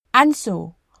And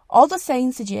so, all the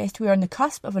signs suggest we are on the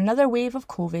cusp of another wave of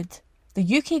COVID.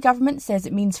 The UK government says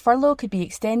it means furlough could be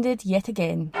extended yet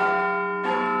again.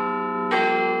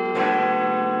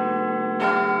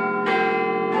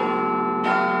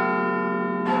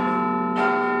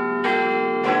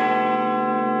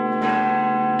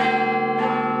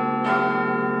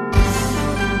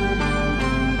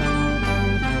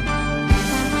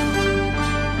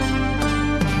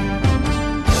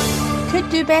 Could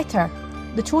do better.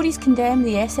 The Tories condemn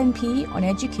the SNP on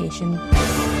education.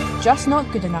 Just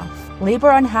not good enough. Labour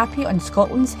unhappy on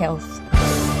Scotland's health.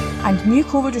 And new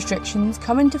COVID restrictions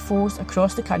come into force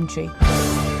across the country.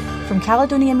 From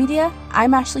Caledonia Media,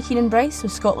 I'm Ashley Keenan-Bryce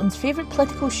with Scotland's favourite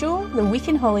political show, The Week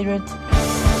in Holyrood.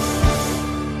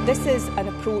 This is an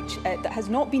approach that has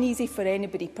not been easy for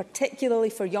anybody, particularly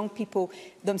for young people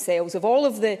themselves. Of all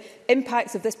of the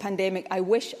impacts of this pandemic, I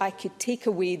wish I could take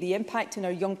away the impact on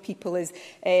our young people is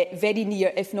very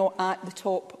near, if not at the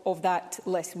top of that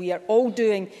list. We are all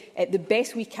doing the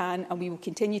best we can, and we will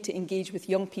continue to engage with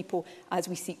young people as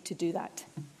we seek to do that.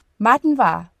 Maden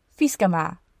va, Fiska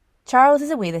ma. Charles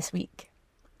is away this week.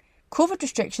 COVID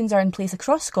restrictions are in place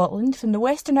across Scotland, from the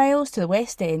Western Isles to the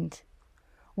West End.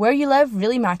 Where you live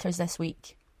really matters this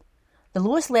week. The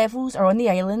lowest levels are on the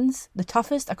islands, the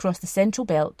toughest across the Central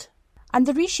Belt. And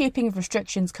the reshaping of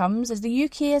restrictions comes as the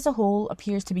UK as a whole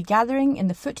appears to be gathering in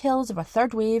the foothills of a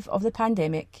third wave of the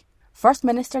pandemic. First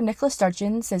Minister Nicola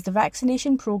Sturgeon says the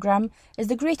vaccination programme is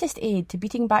the greatest aid to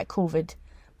beating back COVID,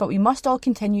 but we must all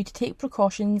continue to take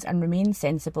precautions and remain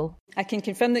sensible. I can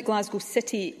confirm that Glasgow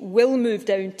City will move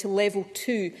down to level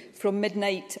 2 from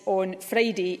midnight on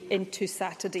Friday into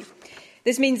Saturday.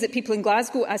 This means that people in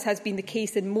Glasgow, as has been the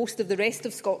case in most of the rest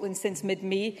of Scotland since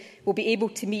mid-May, will be able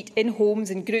to meet in homes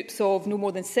in groups of no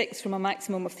more than 6 from a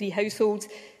maximum of 3 households.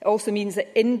 It also means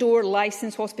that indoor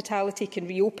licensed hospitality can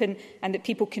reopen and that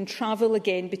people can travel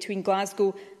again between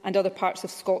Glasgow and other parts of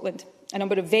Scotland. A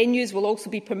number of venues will also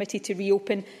be permitted to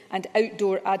reopen and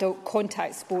outdoor adult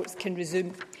contact sports can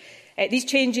resume. These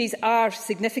changes are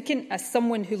significant. As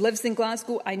someone who lives in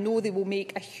Glasgow, I know they will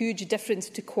make a huge difference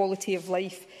to quality of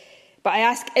life. But I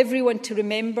ask everyone to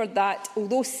remember that,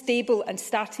 although stable and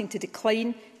starting to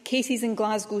decline, cases in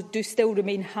Glasgow do still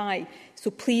remain high. So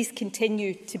please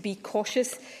continue to be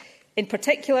cautious. In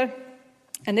particular,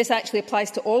 and this actually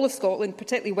applies to all of Scotland,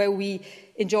 particularly while we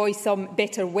enjoy some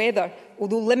better weather,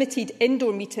 although limited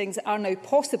indoor meetings are now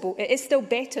possible, it is still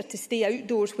better to stay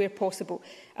outdoors where possible.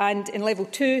 And in level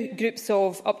 2, groups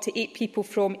of up to 8 people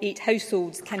from 8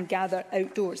 households can gather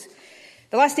outdoors.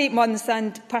 The last 8 months,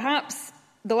 and perhaps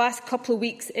the last couple of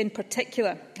weeks in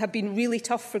particular, have been really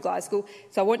tough for Glasgow,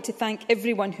 so I want to thank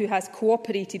everyone who has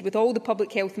cooperated with all the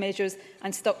public health measures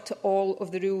and stuck to all of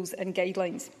the rules and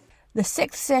guidelines. The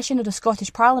 6th session of the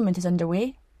Scottish Parliament is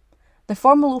underway. The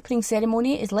formal opening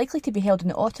ceremony is likely to be held in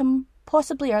the autumn,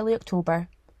 possibly early October.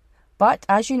 But,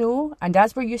 as you know, and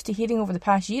as we're used to hearing over the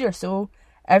past year or so,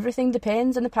 everything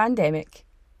depends on the pandemic.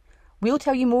 We'll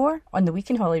tell you more on The Week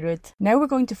in Holyrood. Now we're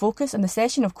going to focus on the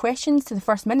session of questions to the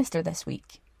First Minister this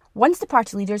week. Once the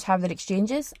party leaders have their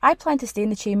exchanges, I plan to stay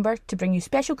in the chamber to bring you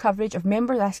special coverage of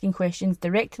members asking questions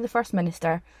direct to the First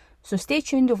Minister, so stay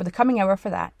tuned over the coming hour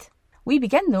for that. We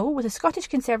begin, though, with the Scottish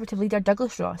Conservative leader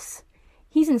Douglas Ross.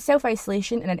 He's in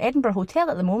self-isolation in an Edinburgh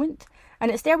hotel at the moment, and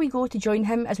it's there we go to join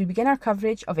him as we begin our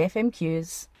coverage of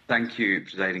FMQs. Thank you,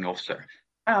 Presiding Officer.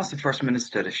 I asked the First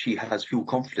Minister if she has full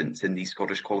confidence in the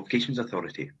Scottish Qualifications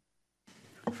Authority.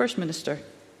 First Minister.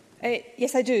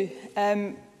 Yes, I do.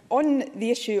 On the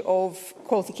issue of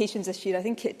qualifications this year, I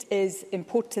think it is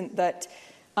important that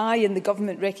I and the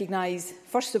Government recognise,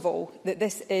 first of all, that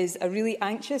this is a really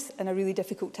anxious and a really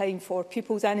difficult time for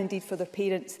pupils and indeed for their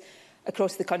parents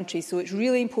across the country. So it's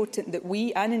really important that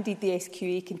we and indeed the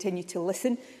SQA continue to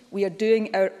listen. We are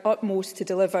doing our utmost to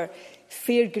deliver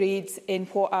fair grades in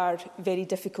what are very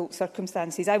difficult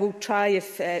circumstances. I will try,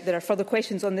 if there are further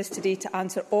questions on this today, to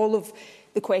answer all of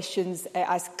the questions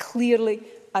as clearly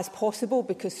as possible,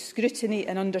 because scrutiny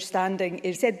and understanding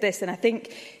is said this, and I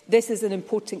think this is an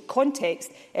important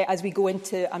context as we go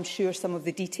into, I'm sure, some of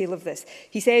the detail of this.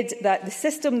 He said that the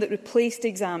system that replaced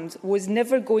exams was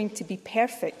never going to be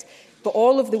perfect, but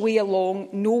all of the way along,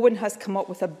 no one has come up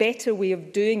with a better way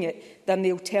of doing it than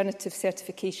the alternative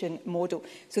certification model.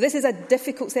 So this is a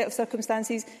difficult set of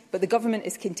circumstances, but the Government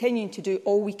is continuing to do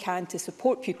all we can to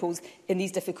support pupils in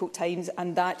these difficult times,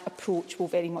 and that approach will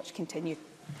very much continue.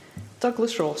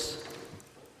 Douglas Ross.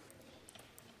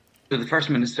 So the First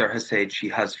Minister has said she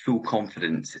has full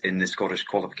confidence in the Scottish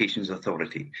Qualifications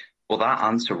Authority. Well, that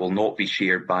answer will not be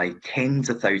shared by tens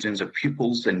of thousands of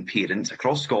pupils and parents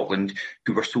across Scotland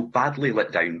who were so badly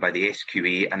let down by the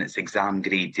SQA and its exam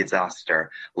grade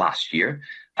disaster last year.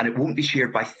 And it won't be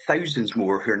shared by thousands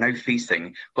more who are now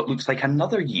facing what looks like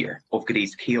another year of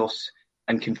grades chaos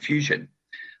and confusion.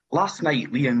 Last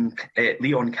night,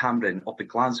 Leon Cameron of the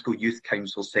Glasgow Youth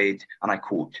Council said, and I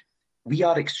quote, "We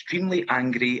are extremely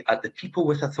angry at the people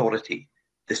with authority,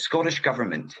 the Scottish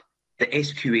Government, the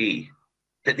SQA,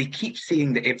 that they keep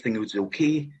saying that everything is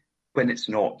okay when it's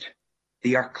not.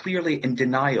 They are clearly in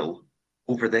denial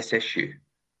over this issue."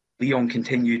 Leon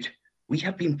continued, "We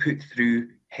have been put through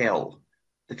hell."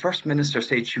 The First Minister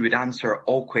said she would answer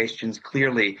all questions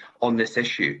clearly on this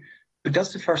issue. But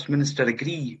does the First Minister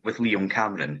agree with Leon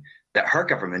Cameron that her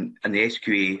government and the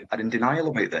SQA are in denial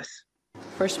about this?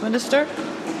 First Minister.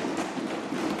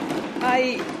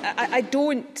 I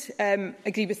don't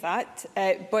agree with that,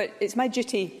 but it's my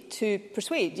duty to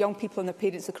persuade young people and their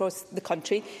parents across the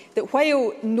country that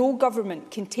while no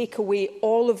government can take away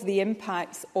all of the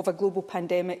impacts of a global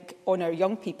pandemic on our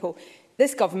young people,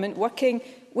 this government, working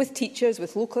with teachers,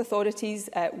 with local authorities,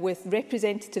 with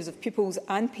representatives of pupils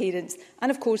and parents,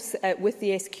 and of course with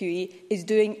the SQA, is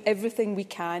doing everything we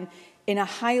can in a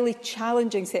highly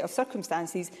challenging set of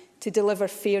circumstances to deliver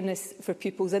fairness for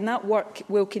pupils, and that work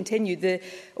will continue. The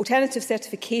alternative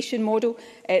certification model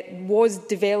was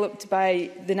developed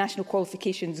by the National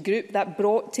Qualifications Group that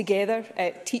brought together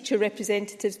teacher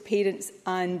representatives, parents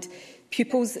and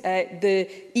pupils. The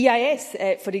EIS,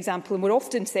 for example, and we're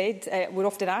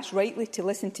often asked rightly to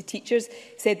listen to teachers,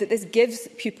 said that this gives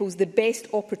pupils the best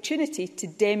opportunity to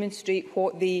demonstrate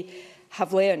what they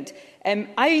have learned.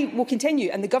 I will continue,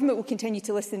 and the Government will continue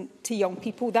to listen to young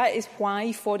people. That is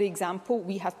why, for example,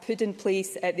 we have put in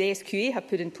place, the SQA have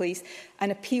put in place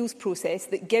an appeals process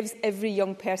that gives every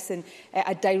young person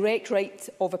a direct right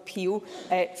of appeal,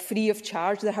 free of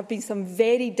charge. There have been some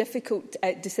very difficult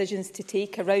decisions to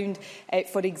take around,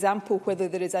 for example, whether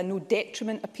there is a no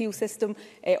detriment appeal system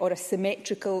or a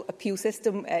symmetrical appeal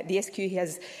system. The SQA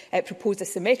has proposed a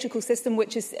symmetrical system,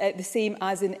 which is the same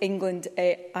as in England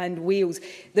and Wales.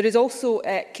 There is also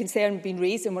concern being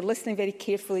raised, and we're listening very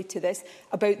carefully to this,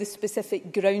 about the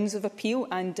specific grounds of appeal,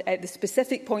 and the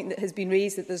specific point that has been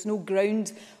raised that there's no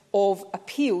ground of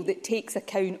appeal that takes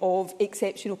account of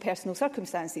exceptional personal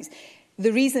circumstances.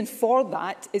 The reason for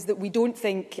that is that we don't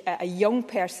think a young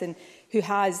person who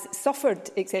has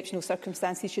suffered exceptional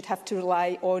circumstances should have to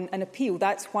rely on an appeal.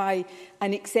 That's why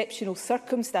an exceptional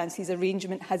circumstances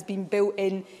arrangement has been built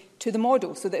in to the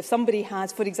model, so that if somebody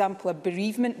has, for example, a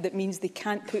bereavement that means they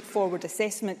can't put forward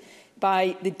assessment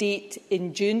by the date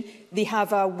in June, they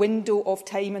have a window of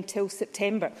time until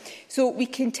September. So we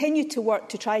continue to work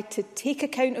to try to take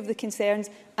account of the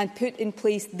concerns and put in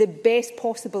place the best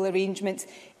possible arrangements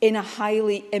in a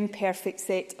highly imperfect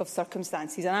set of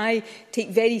circumstances. And I take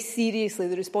very seriously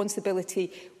the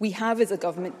responsibility we have as a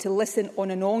government to listen on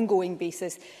an ongoing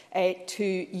basis to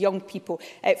young people.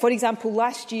 For example,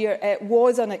 last year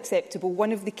was unacceptable.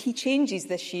 One of the key changes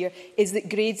this year is that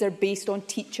grades are based on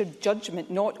teacher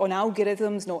judgment, not on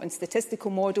algorithms, not in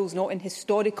statistical models, not in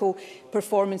historical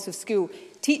performance of school.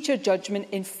 Teacher judgment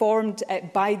informed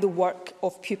by the work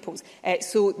of pupils.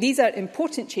 So these are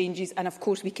important changes, and of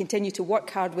course we continue to work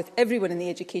hard with everyone in the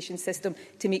education system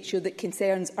to make sure that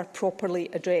concerns are properly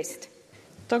addressed.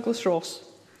 Douglas Ross.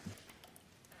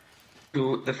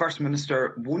 So the First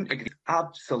Minister won't agree.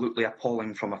 Absolutely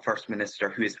appalling from a First Minister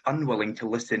who is unwilling to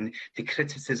listen to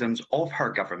criticisms of her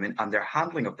government and their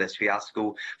handling of this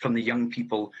fiasco from the young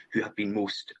people who have been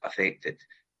most affected.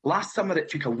 Last summer, it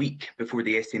took a week before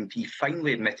the SNP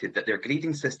finally admitted that their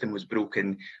grading system was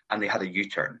broken and they had a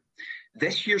U-turn.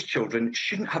 This year's children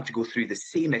shouldn't have to go through the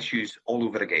same issues all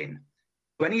over again.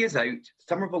 20 is out,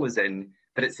 Somerville is in,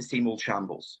 but it's the same old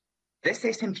shambles. This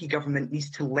SNP government needs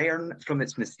to learn from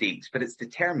its mistakes, but it's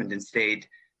determined instead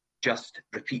just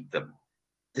repeat them.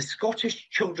 The Scottish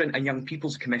Children and Young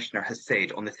People's Commissioner has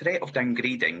said on the threat of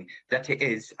downgrading that it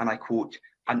is, and I quote,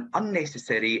 an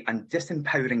unnecessary and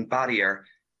disempowering barrier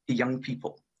to young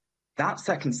people. That's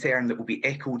a concern that will be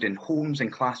echoed in homes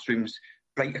and classrooms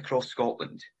right across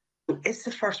Scotland. So is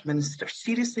the First Minister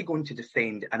seriously going to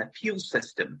defend an appeals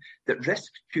system that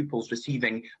risks pupils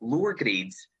receiving lower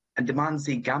grades and demands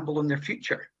they gamble on their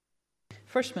future?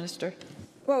 First Minister.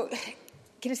 Well,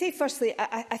 can I say firstly,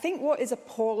 I think what is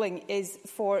appalling is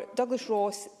for Douglas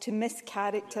Ross to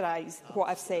mischaracterise what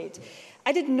I've said.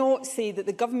 I did not say that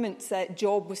the government's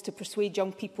job was to persuade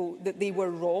young people that they were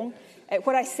wrong.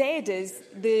 What I said is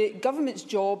the government's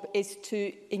job is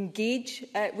to engage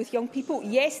with young people,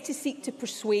 yes, to seek to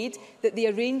persuade that the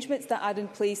arrangements that are in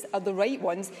place are the right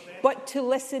ones, but to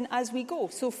listen as we go.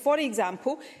 So, for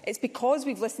example, it's because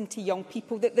we've listened to young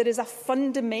people that there is a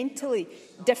fundamentally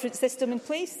different system in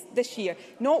place this year,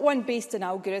 not one based on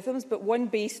algorithms, but one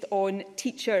based on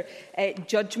teacher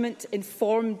judgment,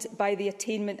 informed by the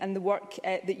attainment and the work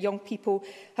that young people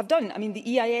have done. I mean,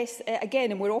 the EIS,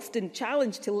 again, and we're often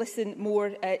challenged to listen more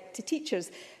to teachers.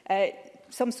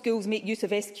 Some schools make use of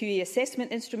SQA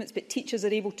assessment instruments, but teachers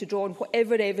are able to draw on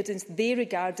whatever evidence they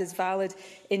regard as valid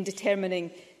in determining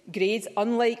grades.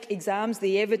 Unlike exams,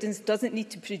 the evidence doesn't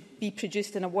need to be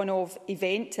produced in a one-off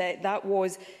event. That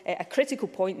was a critical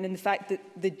point, and in the fact that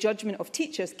the judgment of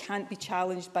teachers can't be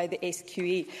challenged by the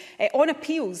SQA. On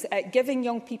appeals, giving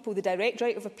young people the direct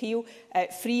right of appeal,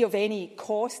 free of any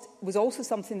cost, was also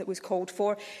something that was called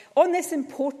for. On this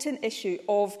important issue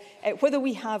of whether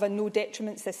we have a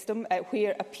no-detriment system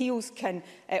where appeals can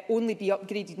only be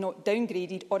upgraded, not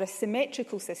downgraded, or a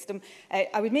symmetrical system,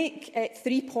 I would make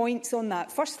 3 points on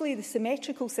that. Firstly, the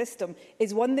symmetrical system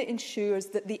is one that ensures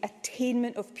that the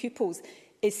attainment of pupils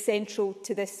is central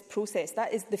to this process.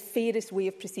 That is the fairest way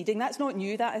of proceeding. That's not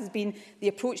new. That has been the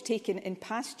approach taken in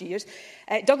past years.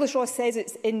 Douglas Ross says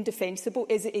it's indefensible.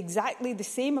 Is it exactly the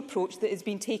same approach that has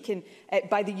been taken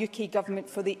by the UK government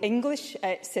for the English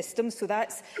system? So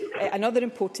that's another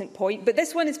important point. But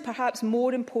this one is perhaps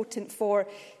more important for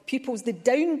pupils. The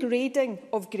downgrading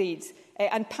of grades,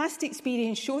 and past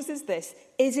experience shows us this,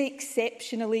 is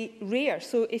exceptionally rare.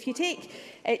 So if you take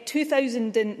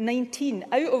 2019,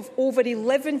 out of over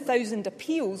 11,000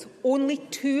 appeals, only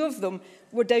 2 of them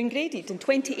were downgraded. In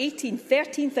 2018,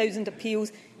 13,000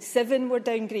 appeals, 7 were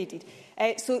downgraded.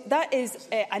 So that is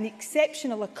an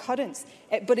exceptional occurrence,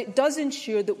 but it does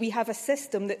ensure that we have a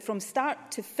system that from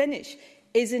start to finish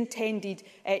is intended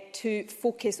to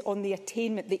focus on the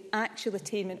attainment, the actual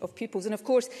attainment of pupils. And of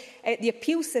course, the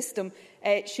appeal system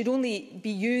should only be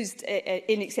used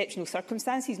in exceptional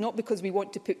circumstances, not because we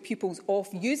want to put pupils off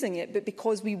using it, but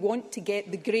because we want to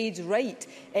get the grades right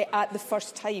at the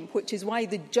first time, which is why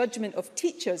the judgment of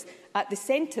teachers at the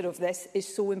centre of this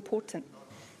is so important.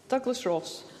 Douglas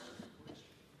Ross.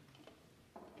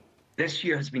 This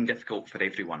year has been difficult for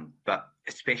everyone, but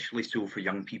especially so for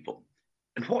young people.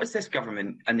 And what has this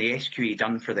government and the SQA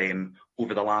done for them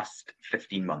over the last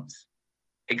 15 months?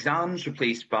 Exams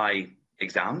replaced by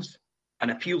exams, an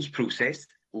appeals process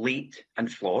late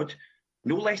and flawed,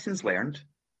 no lessons learned,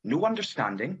 no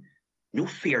understanding, no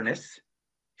fairness,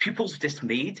 pupils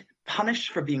dismayed,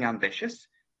 punished for being ambitious,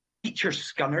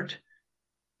 teachers scunnered,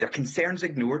 their concerns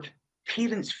ignored,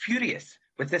 parents furious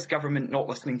with this government not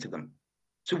listening to them.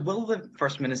 So will the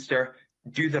First Minister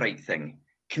do the right thing?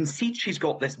 Concede she's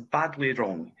got this badly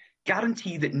wrong,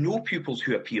 guarantee that no pupils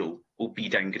who appeal will be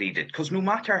downgraded, because no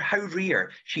matter how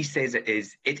rare she says it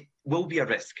is, it will be a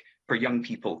risk for young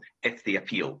people if they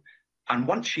appeal. And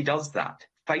once she does that,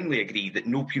 finally agree that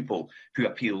no pupil who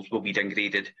appeals will be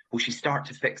downgraded, will she start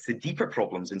to fix the deeper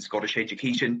problems in Scottish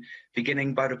education,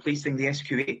 beginning by replacing the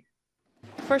SQA?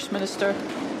 First Minister.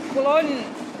 Well,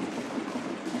 on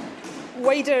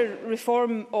wider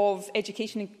reform of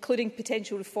education, including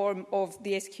potential reform of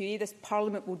the SQA, this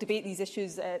Parliament will debate these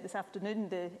issues this afternoon.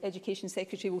 The Education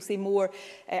Secretary will say more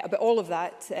about all of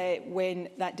that when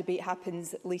that debate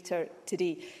happens later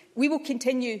today. We will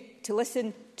continue to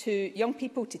listen to young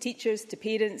people, to teachers, to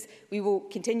parents. We will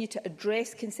continue to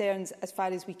address concerns as far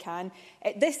as we can.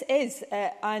 This is,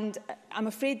 and I'm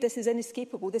afraid this is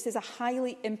inescapable, this is a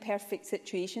highly imperfect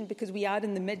situation because we are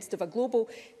in the midst of a global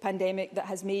pandemic that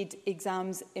has made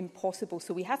exams impossible.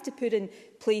 So we have to put in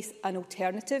place an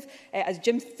alternative. As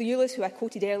Jim Thewlis, who I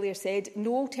quoted earlier, said,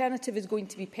 no alternative is going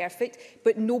to be perfect,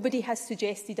 but nobody has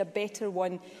suggested a better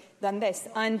one than this.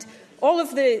 And all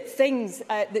of the things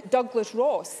that Douglas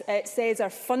Ross says are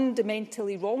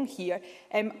fundamentally wrong here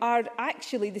are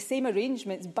actually the same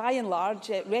arrangements, by and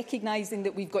large, recognising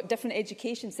that we've got different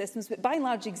education systems, but by and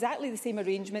large exactly the same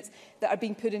arrangements that are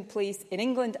being put in place in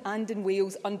England and in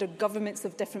Wales under governments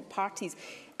of different parties.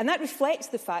 And that reflects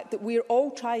the fact that we're all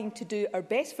trying to do our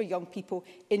best for young people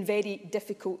in very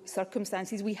difficult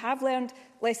circumstances. We have learned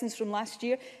lessons from last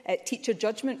year, teacher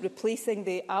judgment, replacing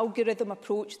the algorithm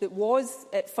approach that was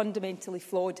fundamentally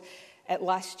flawed.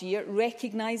 last year,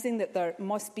 recognising that there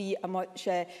must be a much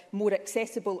more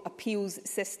accessible appeals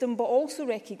system, but also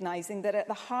recognising that at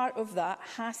the heart of that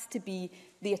has to be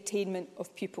the attainment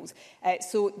of pupils.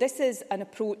 So this is an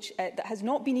approach that has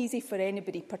not been easy for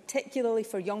anybody, particularly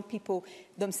for young people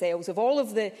themselves. Of all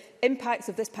of the impacts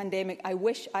of this pandemic, I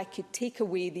wish I could take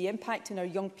away the impact on our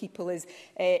young people is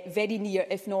very near,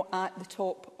 if not at the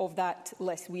top of that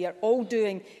list. We are all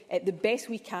doing the best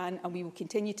we can, and we will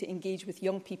continue to engage with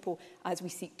young people as we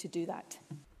seek to do that.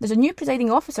 There's a new presiding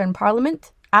officer in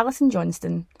Parliament, Alison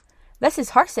Johnston. This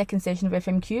is her second session of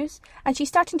FMQs, and she's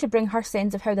starting to bring her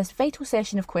sense of how this vital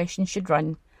session of questions should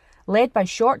run, led by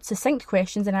short, succinct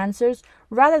questions and answers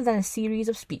rather than a series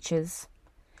of speeches.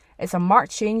 It's a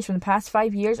marked change from the past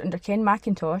 5 years under Ken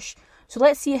Macintosh, so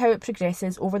let's see how it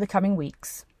progresses over the coming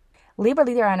weeks. Labour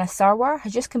leader Anas Sarwar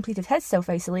has just completed his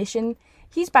self-isolation.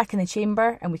 He's back in the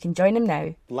chamber and we can join him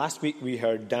now. Last week we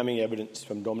heard damning evidence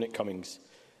from Dominic Cummings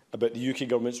about the UK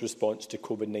Government's response to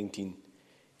COVID-19.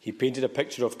 He painted a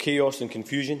picture of chaos and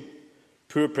confusion,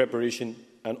 poor preparation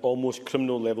and almost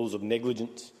criminal levels of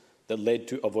negligence that led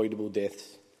to avoidable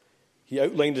deaths. He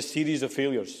outlined a series of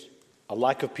failures: a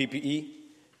lack of PPE,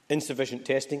 insufficient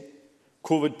testing,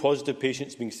 COVID-positive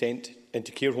patients being sent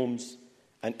into care homes,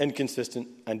 and inconsistent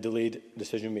and delayed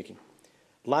decision-making.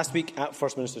 Last week at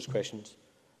First Minister's Questions,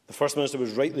 the First Minister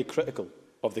was rightly critical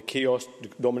of the chaos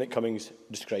Dominic Cummings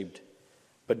described.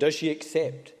 But does she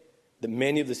accept that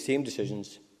many of the same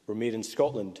decisions were made in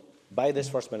Scotland by this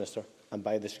First Minister and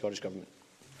by the Scottish Government?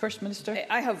 First Minister.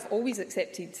 I have always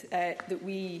accepted that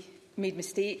we made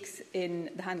mistakes in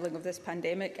the handling of this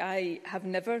pandemic. I have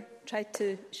never tried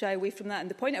to shy away from that. And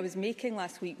the point I was making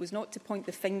last week was not to point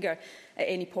the finger at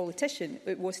any politician.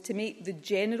 It was to make the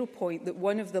general point that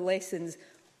one of the lessons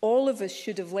all of us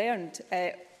should have learned,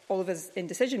 all of us in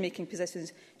decision-making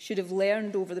positions should have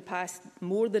learned over the past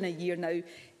more than a year now,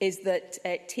 is that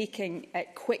taking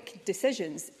quick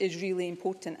decisions is really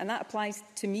important. And that applies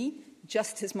to me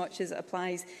just as much as it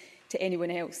applies to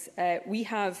anyone else. We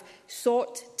have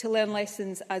sought to learn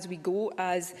lessons as we go,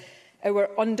 as our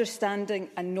understanding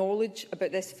and knowledge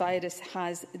about this virus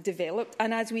has developed,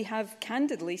 and as we have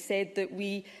candidly said that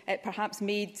we perhaps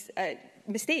made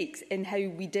mistakes in how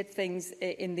we did things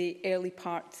in the early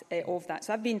part of that.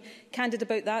 So I've been candid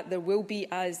about that. There will be,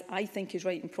 as I think is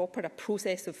right and proper, a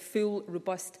process of full,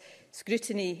 robust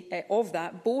scrutiny of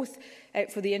that, both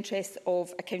for the interests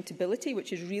of accountability,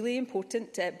 which is really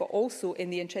important, but also in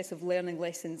the interest of learning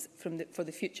lessons for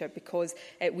the future, because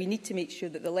we need to make sure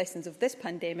that the lessons of this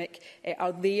pandemic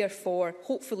are there for,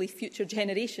 hopefully, future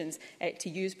generations to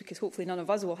use, because hopefully none of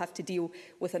us will have to deal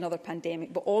with another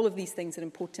pandemic. But all of these things are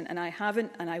important, and I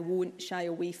haven't and I won't shy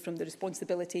away from the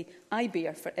responsibility I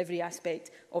bear for every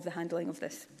aspect of the handling of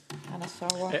this. Anas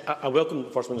Sarwar. I welcome the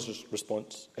First Minister's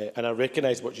response, and I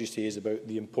recognise what you say is about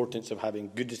the importance of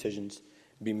having good decisions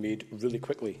being made really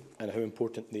quickly and how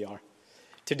important they are.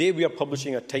 Today we are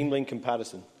publishing a timeline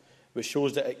comparison which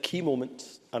shows that at key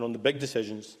moments and on the big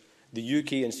decisions, the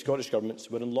UK and Scottish governments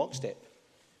were in lockstep.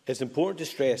 It's important to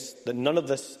stress that none of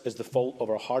this is the fault of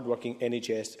our hard-working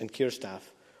NHS and care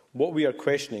staff. What we are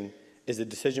questioning is the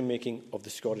decision-making of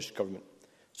the Scottish Government.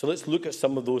 So let's look at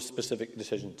some of those specific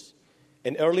decisions.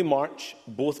 In early March,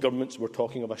 both governments were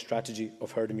talking of a strategy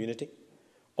of herd immunity.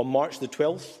 On March the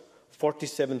 12th,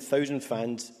 47,000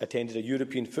 fans attended a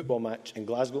European football match in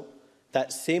Glasgow.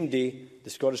 That same day, the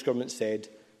Scottish Government said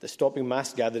that stopping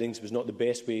mass gatherings was not the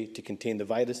best way to contain the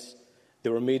virus. They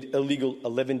were made illegal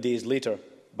 11 days later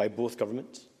by both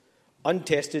governments.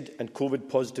 Untested and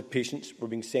COVID-positive patients were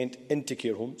being sent into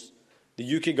care homes.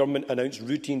 The UK Government announced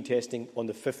routine testing on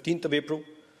the 15th of April.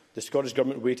 The Scottish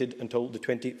Government waited until the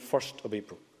 21st of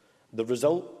April. The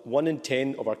result, 1 in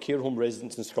 10 of our care home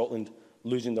residents in Scotland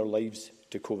losing their lives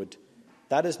to COVID.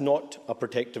 That is not a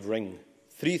protective ring.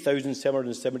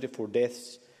 3,774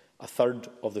 deaths, a third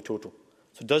of the total.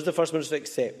 So does the First Minister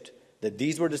accept that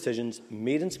these were decisions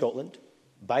made in Scotland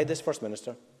by this First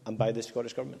Minister and by the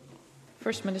Scottish Government?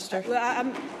 First Minister.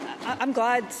 Well, I'm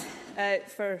glad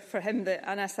for him that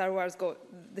Anas Sarwar's got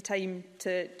the time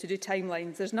to do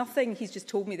timelines. There's nothing he's just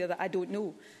told me there that I don't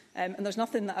know, and there's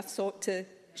nothing that I've sought to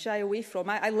shy away from.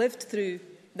 I lived through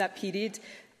that period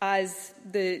as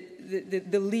the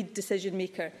lead decision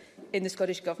maker in the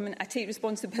Scottish Government. I take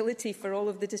responsibility for all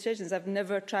of the decisions. I've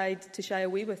never tried to shy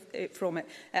away from it.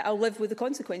 I'll live with the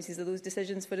consequences of those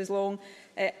decisions for as long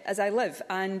as I live,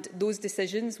 and those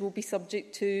decisions will be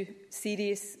subject to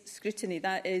serious scrutiny.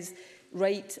 That is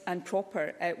right and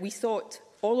proper. We sought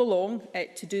all along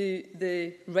to do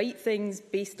the right things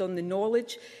based on the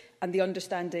knowledge and the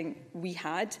understanding we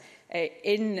had.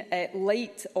 In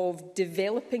light of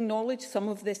developing knowledge, some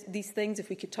of these things, if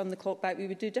we could turn the clock back, we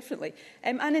would do differently.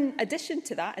 And in addition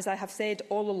to that, as I have said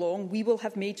all along, we will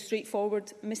have made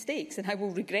straightforward mistakes, and I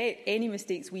will regret any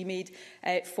mistakes we made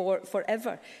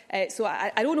forever. So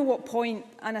I don't know what point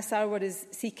Anna Sarwar is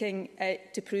seeking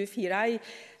to prove here. I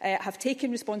have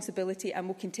taken responsibility and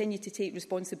will continue to take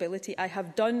responsibility. I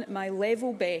have done my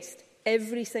level best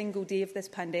every single day of this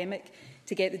pandemic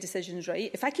to get the decisions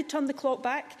right. If I could turn the clock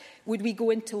back, would we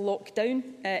go into lockdown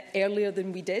earlier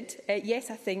than we did? Yes,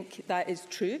 I think that is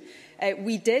true.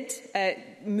 We did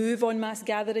move on mass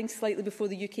gatherings slightly before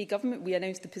the UK government. We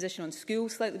announced the position on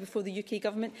schools slightly before the UK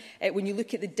government. When you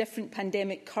look at the different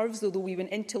pandemic curves, although we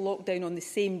went into lockdown on the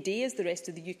same day as the rest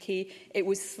of the UK, it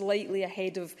was slightly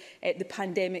ahead of the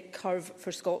pandemic curve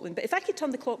for Scotland. But if I could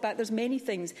turn the clock back, there's many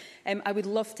things I would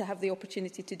love to have the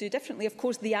opportunity to do differently. Of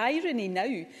course, the irony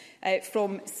now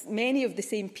from many of the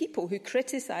same people who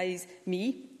criticise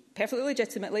me, perfectly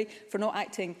legitimately, for not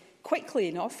acting quickly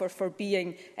enough or for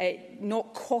being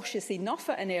not cautious enough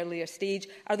at an earlier stage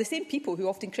are the same people who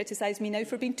often criticise me now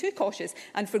for being too cautious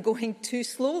and for going too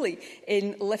slowly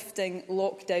in lifting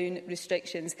lockdown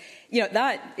restrictions. You know,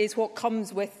 that is what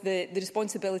comes with the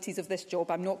responsibilities of this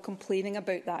job. I'm not complaining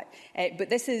about that. But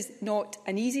this is not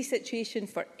an easy situation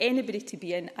for anybody to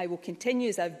be in. I will continue,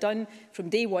 as I've done from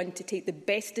day one, to take the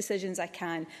best decisions I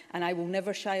can, and I will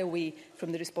never shy away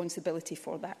from the responsibility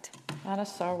for that. Anna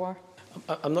Sarwar.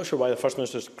 I'm not sure why the First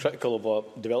Minister is critical of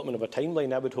a development of a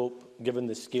timeline. I would hope, given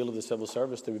the scale of the civil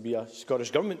service, there would be a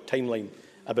Scottish Government timeline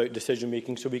about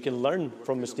decision-making so we can learn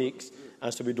from mistakes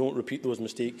and so we don't repeat those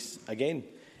mistakes again.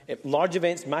 Large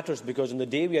events matters because on the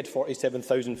day we had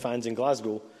 47,000 fans in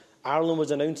Glasgow, Ireland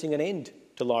was announcing an end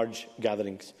to large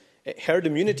gatherings. Herd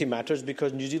immunity matters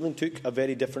because New Zealand took a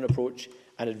very different approach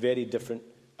and had very different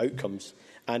outcomes.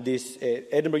 And this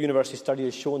Edinburgh University study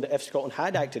has shown that if Scotland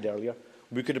had acted earlier,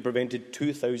 we could have prevented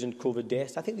 2,000 COVID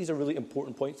deaths. I think these are really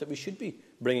important points that we should be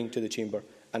bringing to the Chamber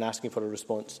and asking for a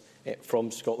response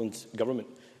from Scotland's Government.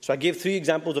 So I gave 3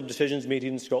 examples of decisions made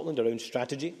in Scotland around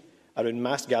strategy, around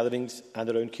mass gatherings and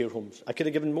around care homes. I could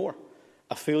have given more.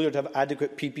 A failure to have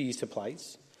adequate PPE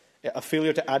supplies, a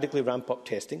failure to adequately ramp up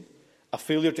testing, a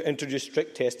failure to introduce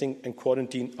strict testing and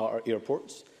quarantine at our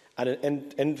airports, and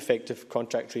an ineffective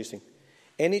contact tracing.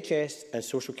 NHS and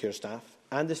social care staff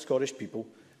and the Scottish people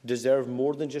deserve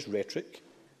more than just rhetoric.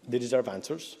 They deserve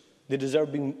answers. They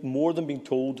deserve more than being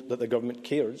told that the government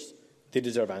cares. They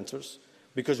deserve answers.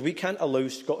 Because we can't allow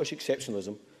Scottish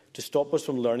exceptionalism to stop us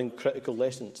from learning critical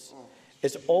lessons.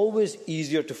 It's always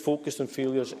easier to focus on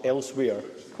failures elsewhere.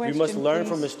 We must learn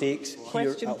from mistakes here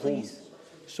at home.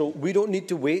 So we don't need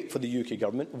to wait for the UK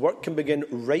Government. Work can begin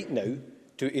right now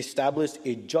to establish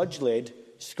a judge-led,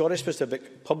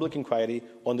 Scottish-specific public inquiry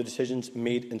on the decisions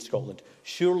made in Scotland.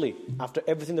 Surely, after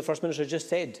everything the First Minister just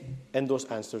said in those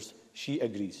answers, she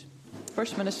agrees.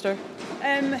 First Minister.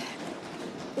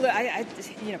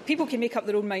 Look, people can make up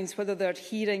their own minds whether they're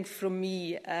hearing from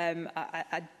me an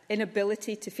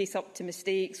inability to face up to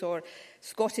mistakes or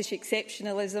Scottish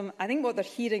exceptionalism. I think what they're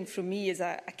hearing from me is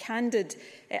a candid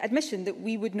admission that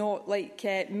we would not, like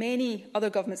many other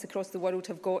governments across the world,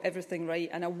 have got everything right,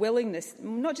 and a willingness,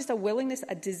 not just a willingness,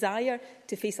 a desire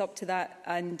to face up to that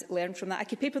and learn from that. I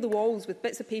could paper the walls with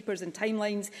bits of papers and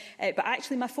timelines, but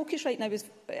actually my focus right now is,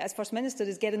 as First Minister,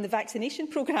 is getting the vaccination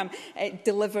programme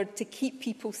delivered to keep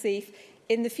people safe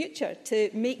in the future, to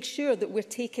make sure that we're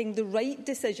taking the right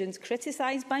decisions,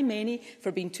 criticised by many for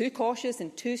being too cautious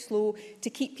and too slow, to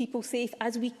keep people safe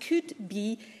as we could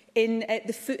be in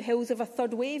the foothills of a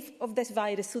third wave of this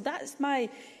virus. So that's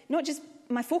not just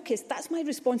my focus, that's my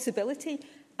responsibility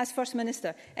as First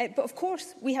Minister. But of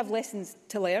course, we have lessons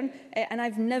to learn, and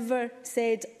I've never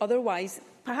said otherwise.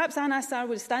 Perhaps Anna Sarwar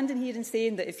was standing here and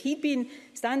saying that if he'd been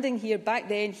standing here back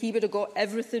then, he would have got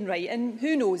everything right. And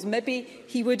who knows, maybe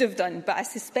he would have done. But I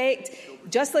suspect,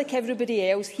 just like everybody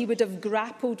else, he would have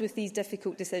grappled with these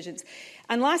difficult decisions.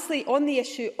 And lastly, on the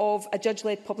issue of a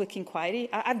judge-led public inquiry,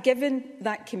 I've given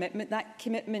that commitment. That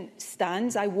commitment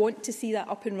stands. I want to see that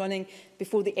up and running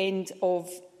before the end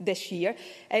of this year.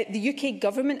 The UK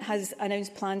Government has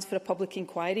announced plans for a public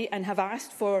inquiry and have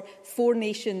asked for 4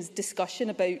 nations discussion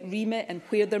about remit and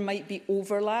where there might be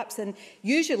overlaps. And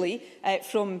usually,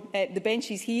 from the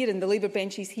benches here and the Labour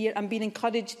benches here, I'm being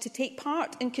encouraged to take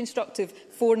part in constructive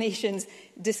 4 nations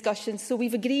discussions. So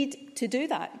we've agreed to do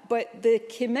that. But the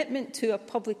commitment to a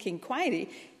public inquiry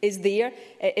is there,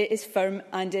 it is firm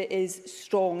and it is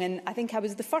strong. And I think I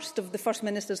was the first of the First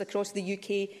Ministers across the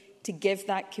UK to give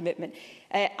that commitment.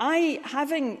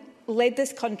 Having led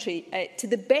this country to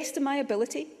the best of my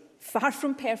ability, far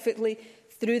from perfectly,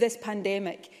 through this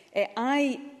pandemic.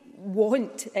 I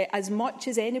want, as much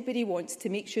as anybody wants, to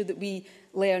make sure that we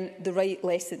learn the right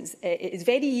lessons. It is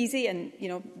very easy, and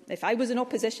if I was in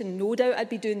opposition, no doubt I'd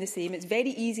be doing the same. It's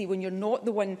very easy when you're not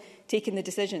the one taking the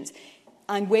decisions,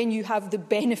 and when you have the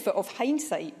benefit of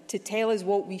hindsight to tell us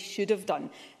what we should have done.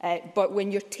 But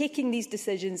when you're taking these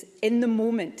decisions in the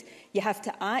moment, you have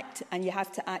to act, and you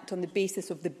have to act on the basis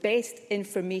of the best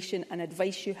information and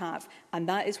advice you have. And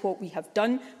that is what we have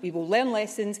done. We will learn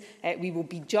lessons. We will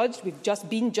be judged. We've just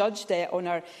been judged on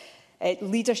our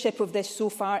leadership of this so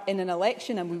far in an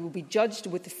election, and we will be judged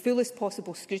with the fullest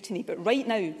possible scrutiny. But right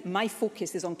now, my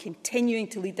focus is on continuing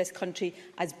to lead this country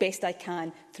as best I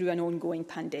can through an ongoing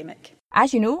pandemic.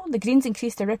 As you know, the Greens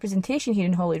increased their representation here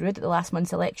in Holyrood at the last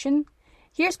month's election.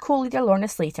 Here's co-leader Lorna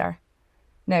Slater.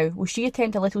 Now, will she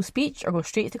attempt a little speech or go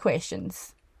straight to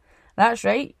questions? That's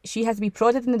right, she has to be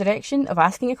prodded in the direction of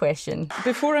asking a question.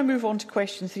 Before I move on to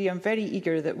question 3, I'm very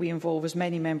eager that we involve as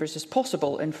many members as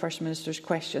possible in First Minister's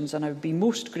questions, and I would be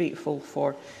most grateful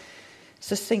for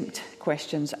succinct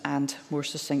questions and more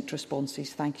succinct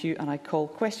responses. Thank you, and I call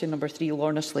question number 3,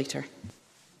 Lorna Slater.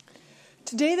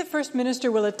 Today, the First Minister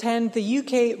will attend the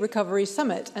UK Recovery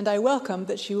Summit, and I welcome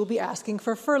that she will be asking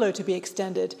for furlough to be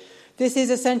extended. This is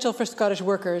essential for Scottish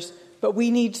workers, but we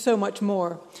need so much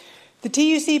more. The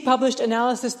TUC published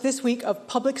analysis this week of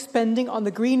public spending on the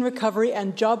green recovery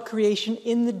and job creation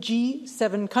in the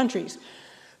G7 countries.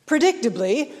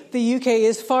 Predictably, the UK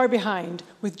is far behind,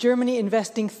 with Germany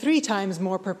investing 3 times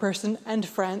more per person and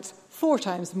France 4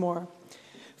 times more.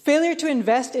 Failure to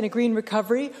invest in a green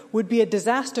recovery would be a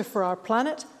disaster for our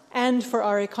planet and for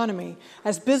our economy,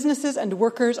 as businesses and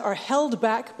workers are held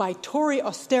back by Tory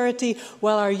austerity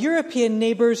while our European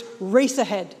neighbours race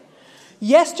ahead.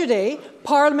 Yesterday,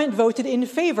 Parliament voted in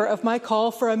favour of my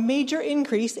call for a major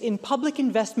increase in public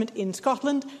investment in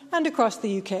Scotland and across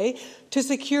the UK to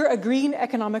secure a green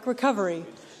economic recovery.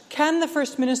 Can the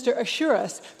First Minister assure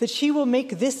us that she will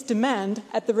make this demand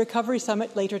at the Recovery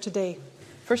Summit later today?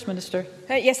 First Minister.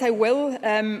 Yes, I will.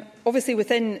 Obviously,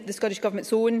 within the Scottish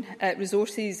Government's own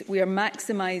resources, we are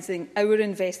maximising our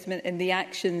investment in the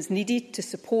actions needed to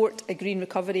support a green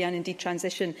recovery and indeed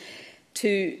transition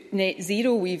to net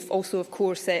zero. We've also, of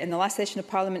course, in the last session of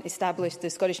Parliament established the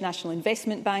Scottish National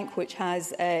Investment Bank, which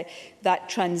has that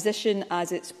transition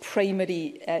as its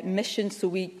primary mission. So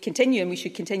we continue, and we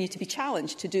should continue to be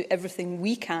challenged to do everything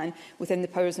we can within the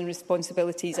powers and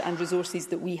responsibilities and resources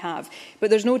that we have. But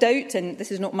there's no doubt, and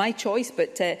this is not my choice,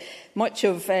 but much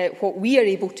of what we are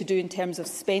able to do in terms of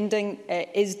spending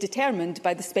is determined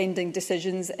by the spending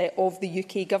decisions of the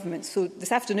UK Government. So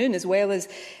this afternoon, as well as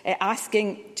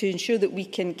asking to ensure that we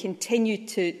can continue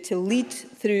to lead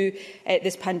through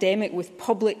this pandemic with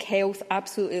public health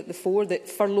absolutely at the fore, that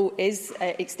furlough is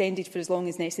extended for as long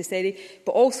as necessary,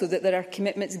 but also that there are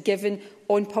commitments given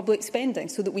on public spending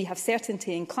so that we have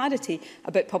certainty and clarity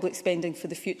about public spending for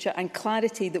the future, and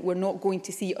clarity that we're not going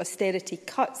to see austerity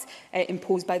cuts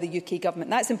imposed by the UK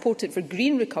Government. That's important for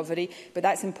green recovery, but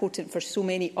that's important for so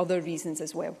many other reasons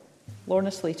as well. Lorna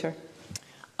Slater.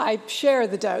 I share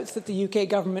the doubts that the UK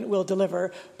Government will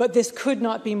deliver, but this could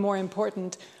not be more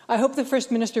important. I hope the First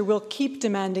Minister will keep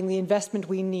demanding the investment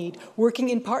we need, working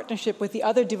in partnership with the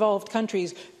other devolved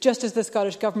countries, just as the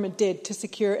Scottish Government did to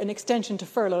secure an extension to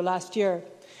furlough last year.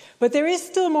 But there is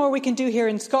still more we can do here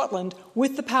in Scotland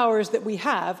with the powers that we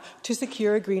have to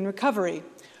secure a green recovery.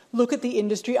 Look at the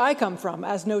industry I come from,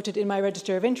 as noted in my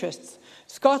Register of Interests.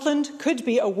 Scotland could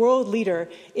be a world leader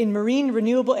in marine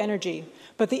renewable energy,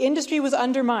 but the industry was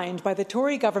undermined by the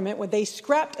Tory government when they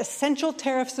scrapped essential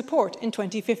tariff support in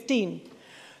 2015.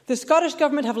 The Scottish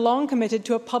Government have long committed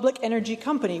to a public energy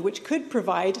company which could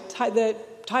provide the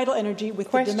tidal energy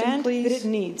with the demand that it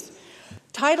needs.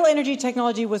 Tidal energy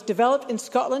technology was developed in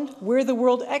Scotland. We're the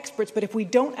world experts, but if we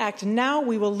don't act now,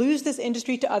 we will lose this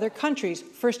industry to other countries.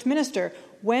 First Minister,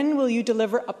 when will you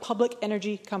deliver a public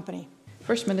energy company?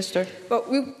 First Minister. Well,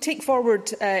 we'll take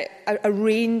forward a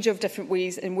range of different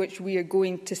ways in which we are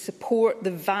going to support the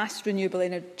vast renewable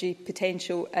energy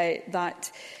potential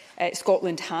that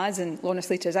Scotland has, and Lorna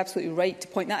Slater is absolutely right to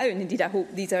point that out, and indeed I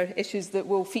hope these are issues that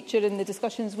will feature in the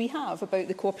discussions we have about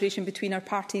the cooperation between our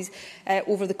parties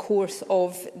over the course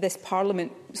of this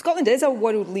Parliament. Scotland is a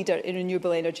world leader in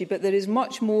renewable energy, but there is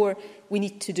much more we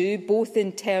need to do, both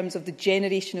in terms of the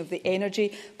generation of the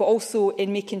energy, but also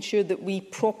in making sure that we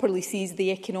properly seize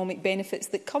the economic benefits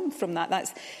that come from that.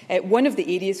 That's one of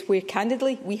the areas where,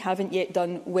 candidly, we haven't yet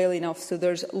done well enough. So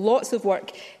there's lots of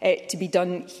work to be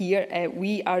done here.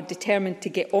 We are determined to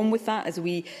get on with that as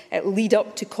we lead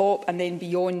up to COP and then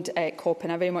beyond COP.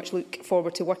 And I very much look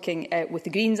forward to working with the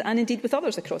Greens and indeed with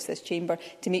others across this chamber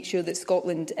to make sure that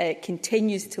Scotland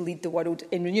continues to lead the world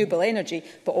in renewable energy,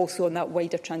 but also on that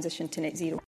wider transition to net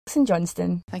zero. St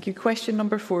Johnston. Thank you. Question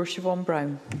number 4, Siobhan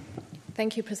Brown.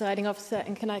 Thank you, Presiding Officer,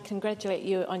 and can I congratulate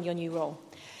you on your new role.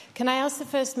 Can I ask the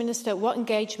First Minister what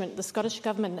engagement the Scottish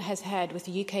Government has had with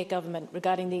the UK Government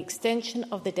regarding the extension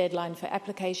of the deadline for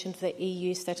application for the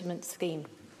EU settlement scheme?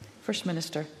 First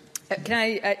Minister. Can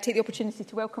I take the opportunity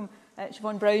to welcome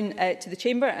Siobhan Brown to the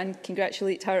Chamber and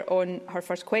congratulate her on her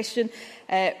first question.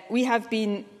 We have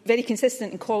been very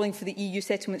consistent in calling for the EU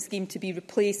settlement scheme to be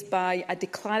replaced by a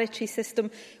declaratory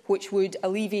system which would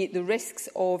alleviate the risks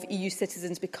of EU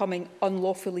citizens becoming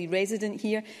unlawfully resident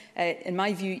here. In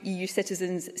my view, EU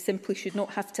citizens simply should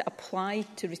not have to apply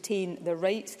to retain their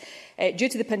rights. Due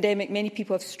to the pandemic, many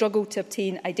people have struggled to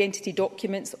obtain identity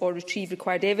documents or retrieve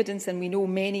required evidence, and we know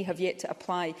many have yet to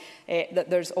apply,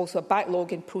 that there's also a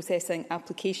backlog in processing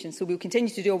applications. So we'll continue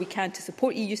to do all we can to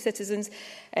support EU citizens.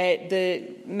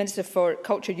 The Minister for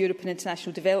Culture, Europe and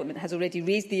International Development has already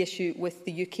raised the issue with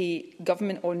the UK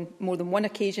Government on more than one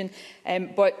occasion.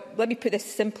 But let me put this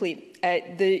simply.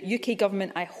 The UK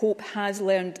Government, I hope, has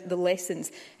learned the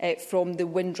lessons from the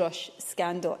Windrush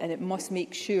scandal, and it must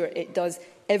make sure it does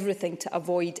everything to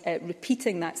avoid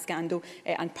repeating that scandal,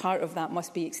 and part of that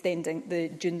must be extending the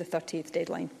June the 30th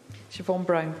deadline. Siobhan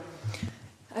Brown.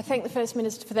 I thank the First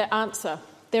Minister for that answer.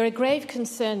 There are grave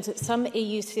concerns that some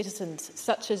EU citizens,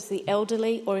 such as the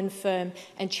elderly or infirm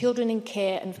and children in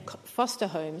care and foster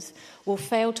homes, will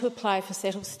fail to apply for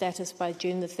settled status by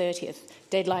June the 30th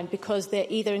deadline because they're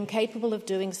either incapable of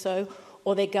doing so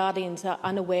or their guardians are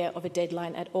unaware of a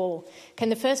deadline at all. Can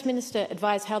the First Minister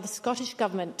advise how the Scottish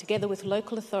Government, together with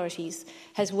local authorities,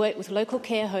 has worked with local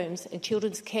care homes and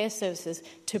children's care services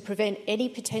to prevent any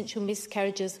potential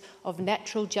miscarriages of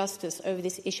natural justice over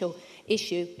this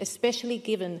issue, especially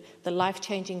given the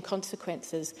life-changing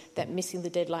consequences that missing the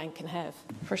deadline can have?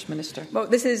 First Minister. Well,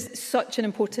 this is such an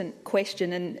important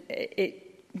question, and it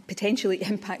potentially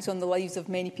impacts on the lives of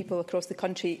many people across the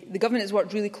country. The Government has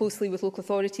worked really closely with local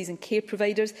authorities and care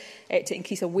providers to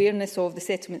increase awareness of the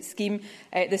settlement scheme.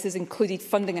 This has included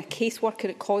funding a caseworker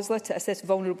at COSLA to assist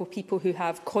vulnerable people who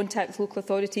have contact with local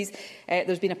authorities.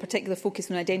 There's been a particular focus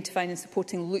on identifying and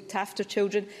supporting looked-after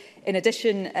children. In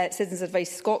addition, Citizens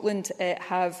Advice Scotland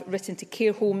have written to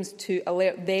care homes to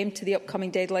alert them to the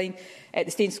upcoming deadline. The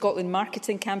Stay in Scotland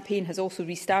marketing campaign has also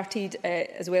restarted,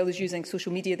 as well as using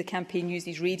social media. The campaign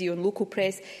uses radio and local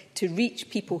press to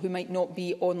reach people who might not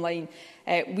be online.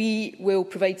 We will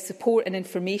provide support and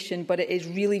information, but it is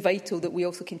really vital that we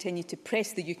also continue to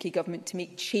press the UK Government to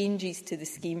make changes to the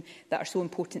scheme that are so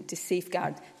important to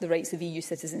safeguard the rights of EU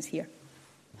citizens here.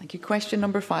 Thank you. Question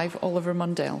number 5, Oliver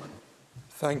Mundell.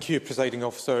 Thank you, Presiding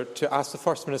Officer. To ask the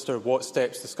First Minister what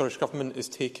steps the Scottish Government is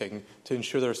taking to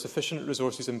ensure there are sufficient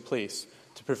resources in place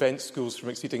to prevent schools from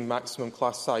exceeding maximum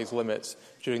class size limits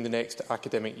during the next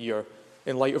academic year,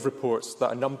 in light of reports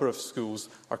that a number of schools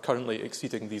are currently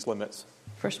exceeding these limits.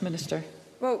 First Minister.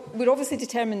 Well, we're obviously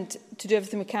determined to do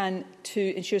everything we can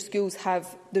to ensure schools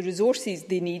have the resources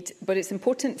they need, but it's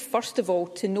important, first of all,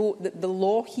 to note that the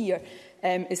law here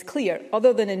is clear.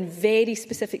 Other than in very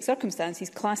specific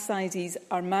circumstances, class sizes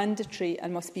are mandatory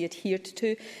and must be adhered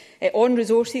to. On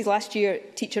resources, last year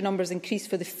teacher numbers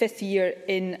increased for the 5th year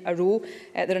in a row.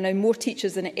 There are now more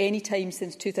teachers than at any time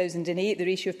since 2008. The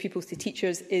ratio of pupils to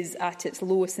teachers is at its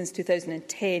lowest since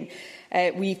 2010.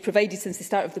 We've provided since the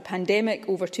start of the pandemic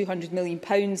over £200 million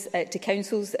to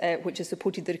councils, which has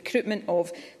supported the recruitment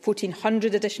of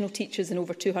 1,400 additional teachers and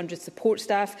over 200 support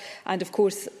staff. And of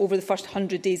course, over the first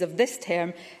 100 days of this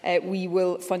term, we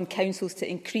will fund councils to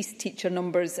increase teacher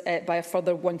numbers by a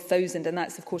further 1,000. And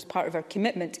that's of course part of our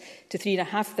commitment to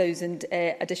 3,500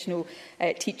 additional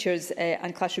teachers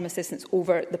and classroom assistants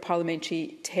over the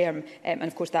parliamentary term. And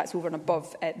of course that's over and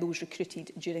above those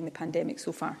recruited during the pandemic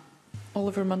so far.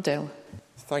 Oliver Mundell.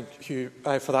 Thank you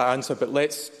for that answer, but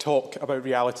let's talk about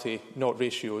reality, not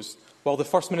ratios. While the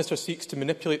First Minister seeks to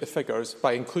manipulate the figures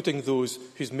by including those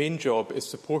whose main job is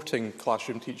supporting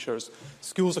classroom teachers,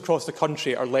 schools across the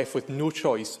country are left with no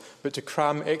choice but to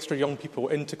cram extra young people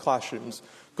into classrooms,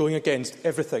 going against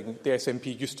everything the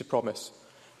SNP used to promise.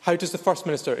 How does the First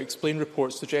Minister explain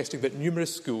reports suggesting that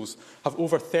numerous schools have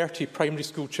over 30 primary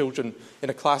school children in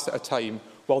a class at a time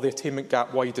while the attainment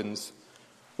gap widens?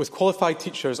 With qualified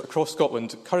teachers across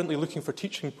Scotland currently looking for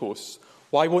teaching posts,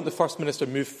 why won't the First Minister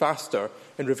move faster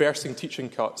in reversing teaching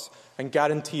cuts and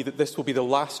guarantee that this will be the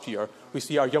last year we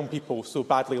see our young people so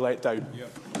badly let down?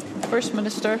 First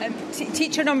Minister.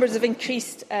 Teacher numbers have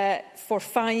increased for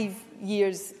 5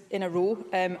 years in a row,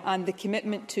 and the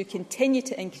commitment to continue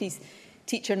to increase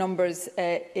teacher numbers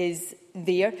is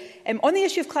there. On the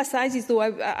issue of class sizes, though,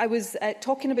 I was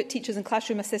talking about teachers and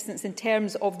classroom assistants in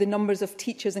terms of the numbers of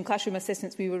teachers and classroom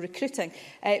assistants we were recruiting.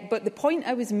 But the point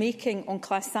I was making on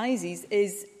class sizes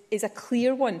is a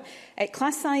clear one.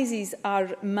 Class sizes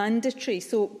are mandatory.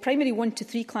 So primary 1 to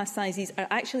 3 class sizes are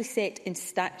actually set in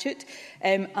statute,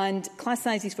 and class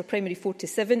sizes for primary 4 to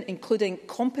 7, including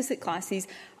composite classes,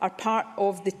 are part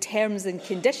of the terms and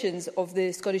conditions of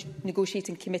the Scottish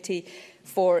Negotiating Committee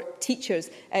for Teachers.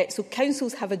 So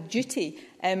councils have a duty,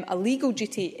 a legal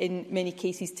duty in many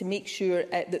cases, to make sure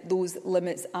that those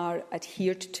limits are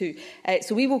adhered to.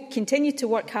 So we will continue to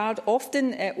work hard.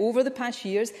 Often over the past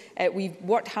years, we've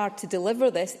worked hard to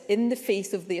deliver this in the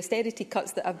face of the austerity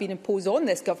cuts that have been imposed on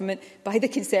this government by the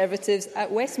Conservatives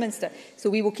at Westminster.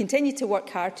 So we will continue to work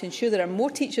hard to ensure there are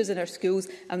more teachers in our schools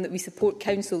and that we support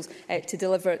councils to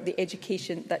deliver the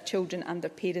education that children and their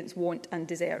parents want and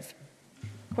deserve.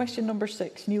 Question number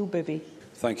 6, Neil Bibby.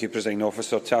 Thank you, Presiding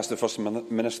Officer. To ask the First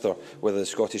Minister whether the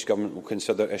Scottish Government will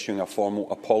consider issuing a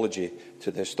formal apology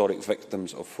to the historic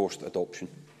victims of forced adoption.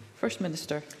 First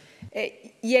Minister.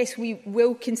 Yes, we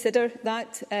will consider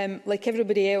that. Like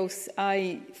everybody else,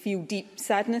 I feel deep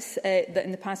sadness that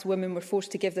in the past women were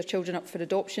forced to give their children up for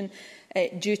adoption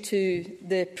due to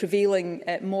the prevailing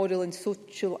moral and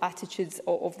social attitudes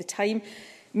of the time.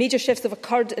 Major shifts have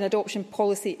occurred in adoption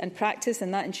policy and practice,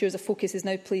 and that ensures a focus is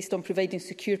now placed on providing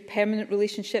secure permanent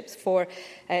relationships for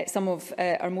some of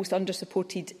our most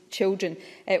under-supported children.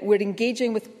 We're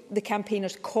engaging with the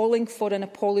campaigners calling for an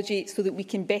apology so that we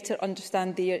can better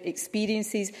understand their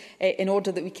experiences in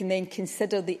order that we can then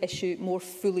consider the issue more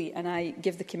fully, and I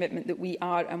give the commitment that we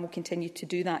are and will continue to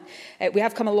do that. We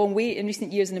have come a long way in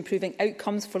recent years in improving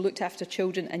outcomes for looked after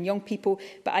children and young people,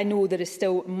 but I know there is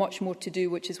still much more to do,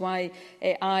 which is why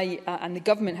I and the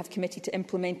Government have committed to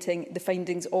implementing the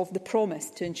findings of the promise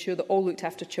to ensure that all looked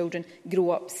after children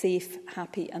grow up safe,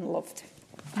 happy and loved.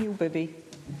 Neil Bibby.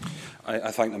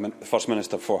 I thank the First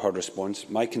Minister for her response.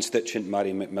 My constituent,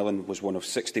 Mary McMillan, was one of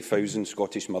 60,000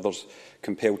 Scottish mothers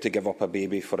compelled to give up a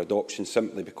baby for adoption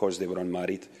simply because they were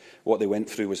unmarried. What they went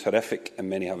through was horrific, and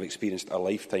many have experienced a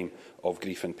lifetime of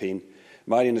grief and pain.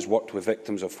 Marion has worked with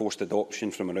victims of forced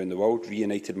adoption from around the world,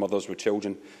 reunited mothers with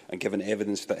children and given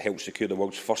evidence that helped secure the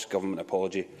world's first government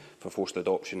apology for forced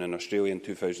adoption in Australia in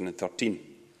 2013.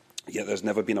 Yet there has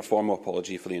never been a formal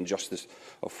apology for the injustice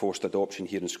of forced adoption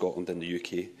here in Scotland and the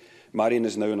UK. Marion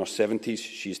is now in her 70s.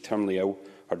 She is terminally ill.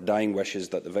 Her dying wish is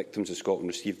that the victims of Scotland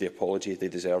receive the apology they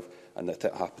deserve and that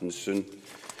it happens soon.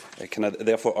 Can I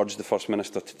therefore urge the First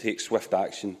Minister to take swift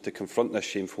action to confront this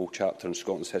shameful chapter in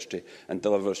Scotland's history and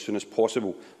deliver as soon as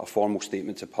possible a formal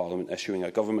statement to Parliament issuing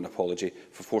a government apology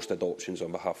for forced adoptions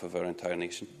on behalf of our entire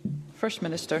nation? First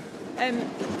Minister.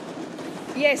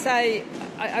 Yes,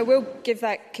 I will give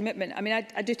that commitment. I mean,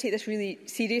 I do take this really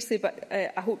seriously, but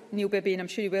I hope Neil Bibby, and I'm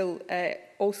sure he will,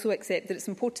 also accept that it's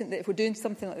important that if we're doing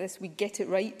something like this, we get it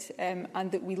right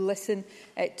and that we listen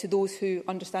to those who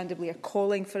understandably are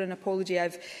calling for an apology.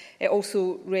 I've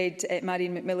also read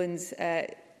Marion McMillan's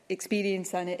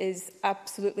experience, and it is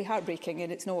absolutely heartbreaking,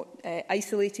 and it's not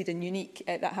isolated and unique.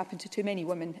 That happened to too many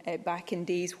women back in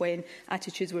days when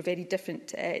attitudes were very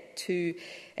different to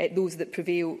those that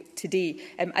prevail today.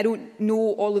 I don't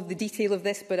know all of the detail of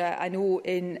this, but I know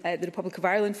in the Republic of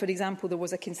Ireland, for example, there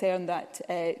was a concern that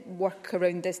work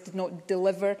around this did not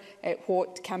deliver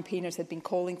what campaigners had been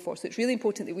calling for. So it's really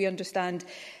important that we understand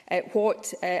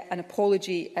what an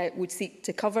apology would seek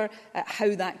to cover,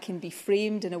 how that can be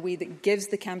framed in a way that gives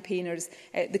the campaigners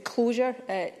the closure,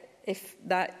 if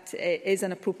that is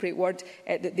an appropriate word,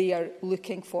 that they are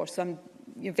looking for. So I'm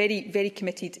very, very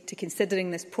committed to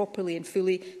considering this properly and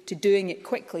fully, to doing it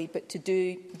quickly, but to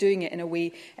doing it in a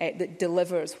way that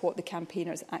delivers what the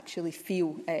campaigners actually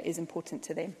feel is important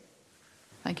to them.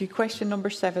 Thank you. Question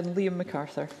number 7, Liam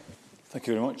MacArthur. Thank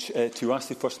you very much. To ask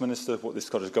the First Minister what the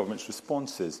Scottish Government's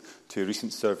response is to a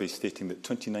recent survey stating that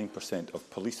 29% of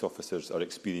police officers are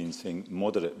experiencing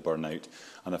moderate burnout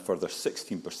and a further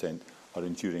 16% are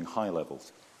enduring high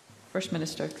levels. First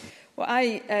Minister. Well,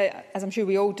 I, as I'm sure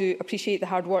we all do, appreciate the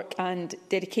hard work and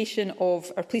dedication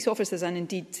of our police officers and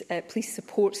indeed police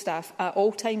support staff at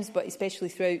all times, but especially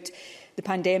throughout the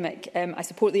pandemic. I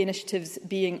support the initiatives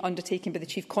being undertaken by the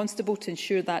Chief Constable to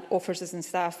ensure that officers and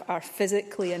staff are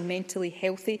physically and mentally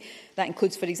healthy. That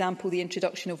includes, for example, the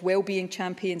introduction of wellbeing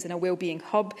champions and a wellbeing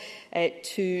hub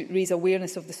to raise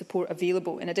awareness of the support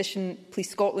available. In addition, Police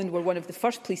Scotland were one of the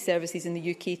first police services in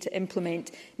the UK to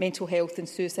implement mental health and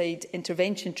suicide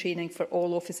intervention training for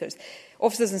all officers.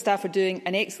 Officers and staff are doing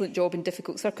an excellent job in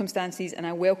difficult circumstances, and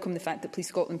I welcome the fact that Police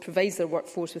Scotland provides their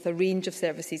workforce with a range of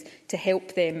services to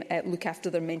help them look after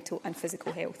their mental and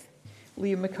physical health.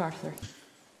 Liam MacArthur.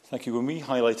 Thank you. When we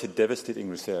highlighted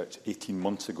devastating research 18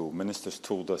 months ago, ministers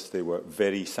told us they were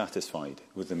very satisfied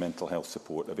with the mental health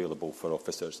support available for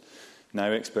officers. Now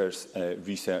experts,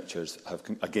 researchers have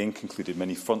again concluded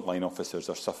many frontline officers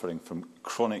are suffering from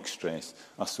chronic stress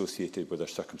associated with their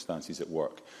circumstances at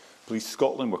work. Police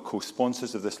Scotland were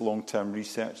co-sponsors of this long-term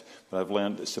research, but I've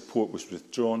learned that support was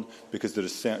withdrawn because the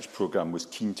research programme was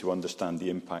keen to understand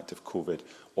the impact of COVID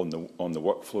on the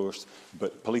workflows,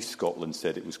 but Police Scotland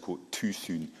said it was, quote, too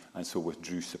soon and so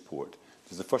withdrew support.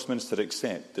 Does the First Minister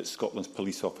accept that Scotland's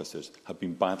police officers have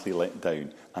been badly let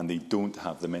down and they don't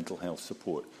have the mental health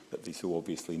support that they so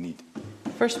obviously need?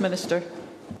 First Minister.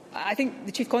 I think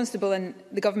the Chief Constable and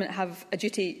the Government have a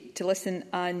duty to listen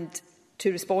and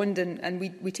to respond, and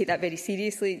we take that very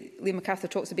seriously. Liam MacArthur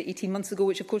talks about 18 months ago,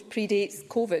 which of course predates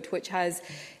COVID, which has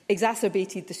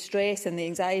exacerbated the stress and the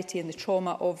anxiety and the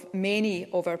trauma of many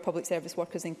of our public service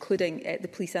workers, including the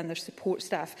police and their support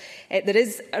staff. There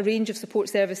is a range of support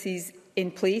services in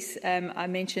place. I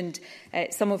mentioned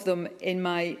some of them in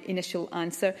my initial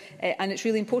answer, and it's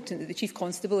really important that the Chief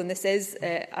Constable, and this is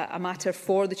a matter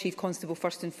for the Chief Constable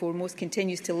first and foremost,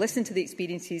 continues to listen to the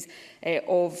experiences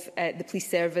of the police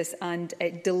service and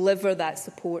deliver that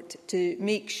support to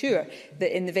make sure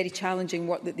that in the very challenging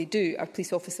work that they do, our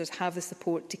police officers have the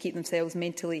support to keep themselves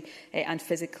mentally and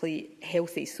physically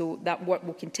healthy. So that work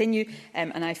will continue,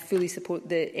 and I fully support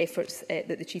the efforts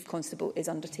that the Chief Constable is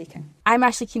undertaking. I'm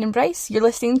Ashley Keenan-Bryce. You're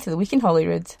listening to The Week in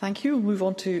Holyrood. Thank you. We'll move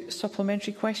on to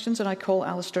supplementary questions, and I call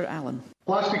Alistair Allen.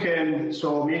 Last weekend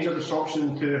saw major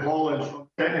disruption to haulage.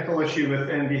 Technical issue with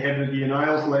MV Hebridean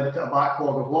Isles led to a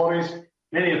backlog of lorries,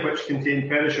 many of which contained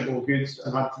perishable goods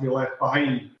and had to be left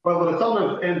behind. While the return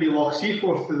of MV Loch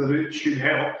Seaforth to the route should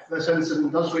help, this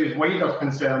incident does raise wider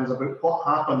concerns about what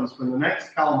happens when the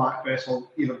next CalMac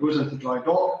vessel either goes into dry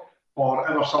dock or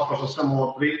ever suffers a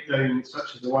similar breakdown,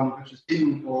 such as the one which has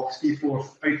seen Loch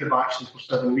Seaforth out of action for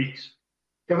 7 weeks.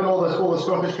 Given all this, will the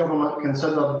Scottish Government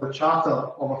consider the charter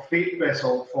of a freight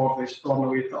vessel for the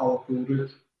Stornoway to Ullapool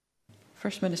route?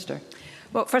 First Minister.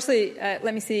 Well, firstly,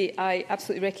 let me say I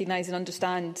absolutely recognise and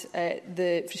understand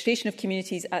the frustration of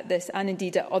communities at this and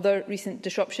indeed at other recent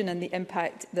disruption and the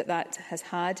impact that that has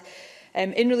had.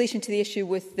 In relation to the issue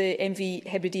with the MV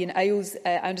Hebridean Isles,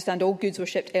 I understand all goods were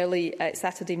shipped early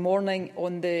Saturday morning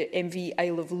on the MV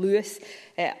Isle of Lewis.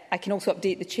 I can also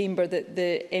update the Chamber that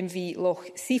the MV Loch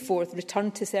Seaforth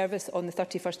returned to service on the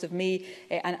 31st of May,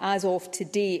 and as of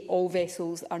today, all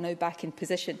vessels are now back in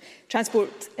position.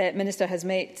 Transport Minister has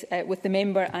met with the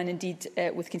member and indeed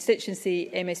with constituency,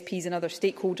 MSPs and other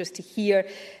stakeholders to hear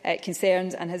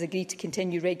concerns and has agreed to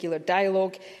continue regular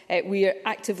dialogue. We are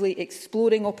actively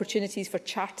exploring opportunities for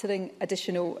chartering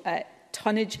additional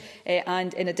tonnage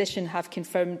and in addition have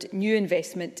confirmed new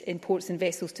investment in ports and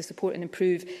vessels to support and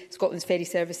improve Scotland's ferry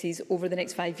services over the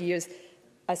next 5 years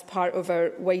as part of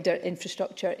our wider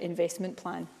infrastructure investment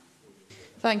plan.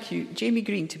 Thank you. Jamie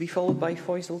Green, to be followed by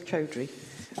Faisal Chowdhury.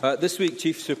 This week,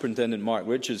 Chief Superintendent Mark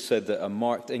Richards said that a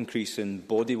marked increase in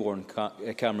body-worn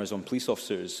cameras on police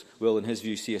officers will, in his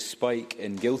view, see a spike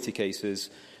in guilty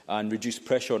cases and reduce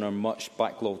pressure on our much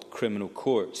backlogged criminal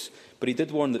courts. But he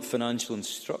did warn that financial and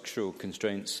structural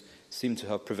constraints seem to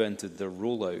have prevented their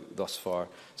rollout thus far.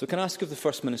 So can I ask if the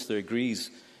First Minister agrees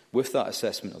with that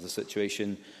assessment of the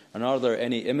situation, and are there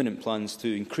any imminent plans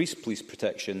to increase police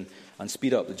protection and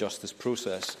speed up the justice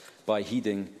process by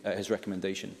heeding his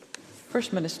recommendation?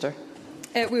 First Minister.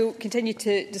 We will continue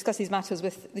to discuss these matters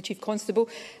with the Chief Constable.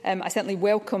 I certainly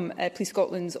welcome Police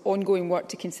Scotland's ongoing work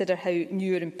to consider how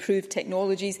new or improved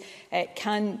technologies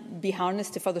can be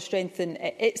harnessed to further strengthen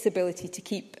its ability to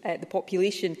keep the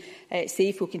population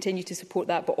safe. We'll continue to support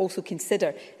that, but also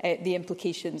consider the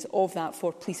implications of that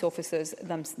for police officers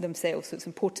themselves. So it's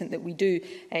important that we do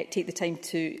take the time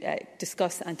to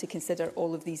discuss and to consider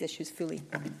all of these issues fully.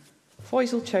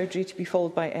 Faisal Chowdhury, to be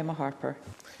followed by Emma Harper.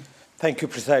 Thank you,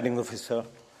 Presiding Officer.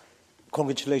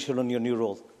 Congratulations on your new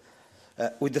role.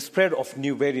 With the spread of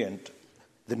new variant,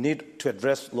 the need to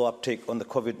address low uptake on the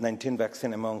COVID-19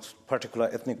 vaccine amongst particular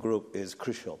ethnic group is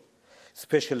crucial,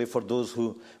 especially for those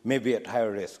who may be at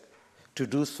higher risk. To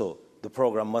do so, the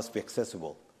programme must be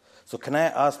accessible. So can I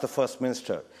ask the First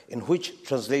Minister, in which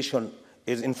translation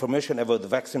is information about the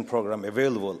vaccine programme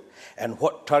available, and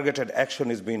what targeted action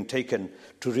is being taken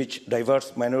to reach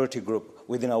diverse minority group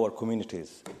within our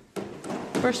communities?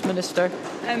 First Minister.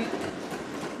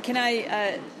 Can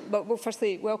I Well,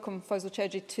 firstly, welcome Fazil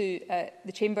Chowdhury to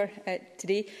the Chamber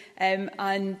today.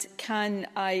 And can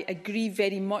I agree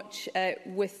very much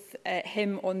with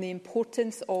him on the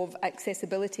importance of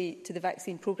accessibility to the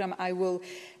vaccine programme. I will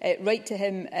write to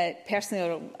him personally,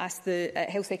 or ask the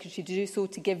Health Secretary to do so,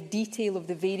 to give detail of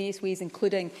the various ways,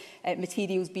 including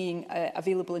materials being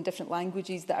available in different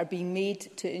languages, that are being made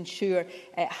to ensure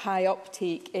high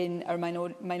uptake in our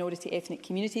minority ethnic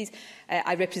communities.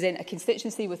 I represent a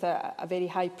constituency with a very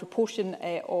high proportion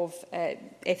of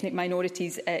ethnic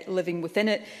minorities living within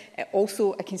it.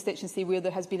 Also a constituency where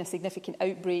there has been a significant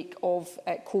outbreak of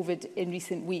COVID in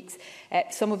recent weeks.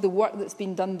 Some of the work that's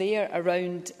been done there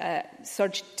around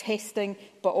surge testing,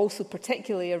 but also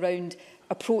particularly around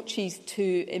approaches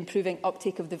to improving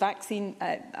uptake of the vaccine.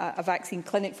 A vaccine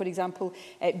clinic, for example,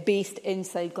 based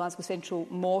inside Glasgow Central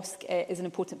Mosque is an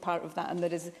important part of that, and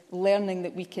there is learning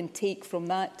that we can take from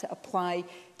that to apply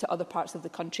to other parts of the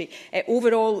country.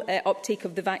 Overall, uptake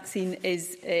of the vaccine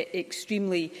is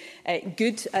extremely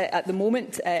good at the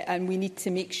moment, and we need to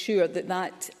make sure that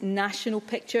that national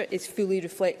picture is fully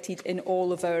reflected in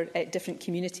all of our different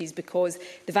communities, because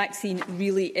the vaccine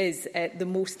really is the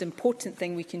most important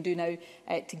thing we can do now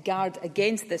to guard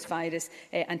against this virus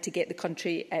and to get the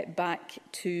country back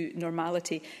to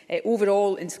normality.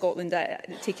 Overall in Scotland,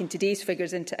 taking today's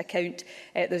figures into account,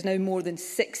 there's now more than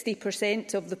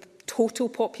 60% of the total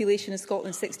population in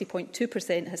Scotland,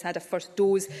 60.2%, has had a first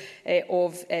dose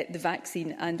of the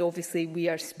vaccine, and obviously we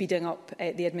are speeding up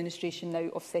the administration now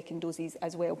of second doses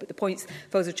as well. But the points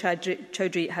Fazil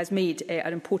Chowdhury has made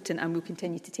are important, and we'll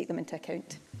continue to take them into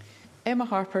account. Emma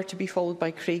Harper, to be followed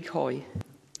by Craig Hoy.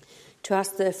 To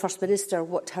ask the First Minister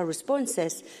what her response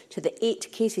is to the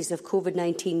 8 cases of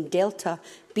COVID-19 Delta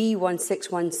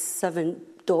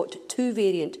B1617.2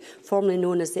 variant, formerly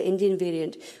known as the Indian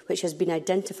variant, which has been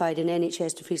identified in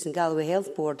NHS Dumfries and Galloway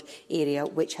Health Board area,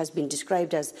 which has been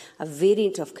described as a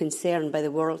variant of concern by the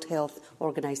World Health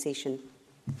Organisation.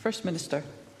 First Minister.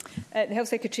 The Health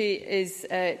Secretary is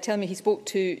telling me he spoke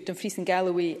to Dumfries and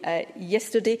Galloway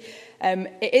yesterday.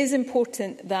 It is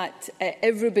important that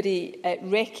everybody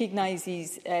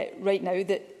recognises right now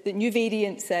that new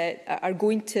variants are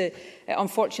going to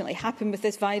unfortunately happen with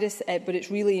this virus, but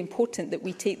it's really important that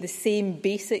we take the same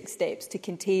basic steps to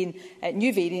contain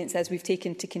new variants as we've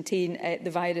taken to contain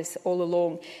the virus all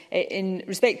along. In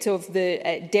respect of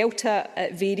the Delta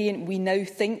variant, we now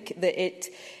think that it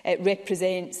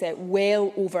represents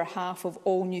well over half of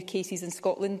all new cases in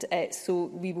Scotland, so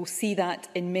we will see that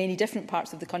in many different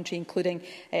parts of the country, including,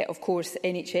 of course,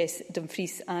 NHS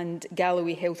Dumfries and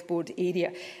Galloway Health Board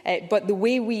area. But the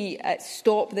way we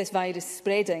stop this virus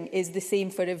spreading is the same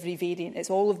for every variant. It's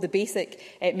all of the basic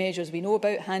measures we know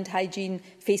about: hand hygiene,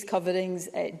 face coverings,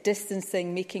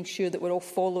 distancing, making sure that we're all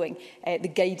following the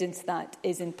guidance that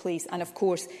is in place. And, of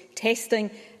course,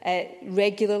 testing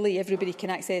regularly. Everybody can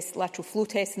access lateral flow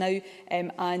tests now,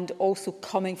 and also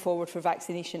coming forward for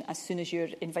vaccination as soon as you're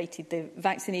invited. The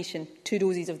vaccination, 2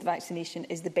 doses of the vaccination,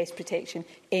 is the best protection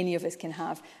any of us can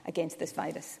have against this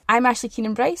virus. I'm Ashley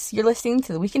Keenan-Bryce. You're listening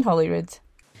to The Week in Holyrood.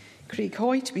 Craig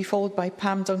Hoy, to be followed by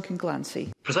Pam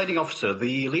Duncan-Glancy. Presiding Officer,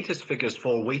 the latest figures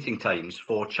for waiting times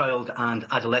for child and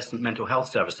adolescent mental health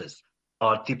services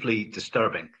are deeply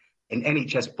disturbing. In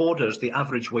NHS Borders, the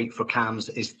average wait for CAMHS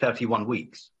is 31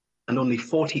 weeks, and only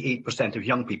 48% of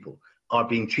young people are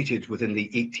being treated within the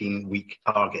 18-week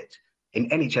target. In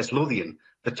NHS Lothian,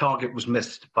 the target was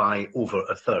missed by over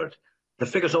a third. The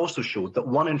figures also showed that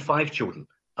 1 in 5 children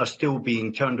are still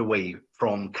being turned away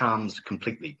from CAMHS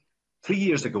completely. 3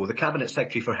 years ago, the Cabinet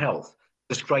Secretary for Health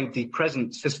described the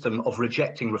present system of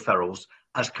rejecting referrals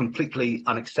as completely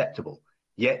unacceptable,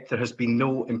 yet there has been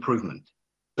no improvement.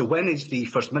 So when is the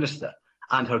First Minister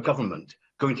and her government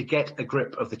going to get a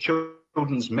grip of the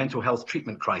children's mental health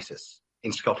treatment crisis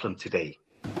in Scotland today?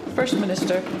 First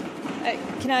Minister.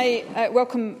 Can I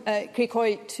welcome Craig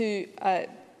Hoy to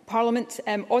Parliament.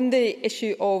 On the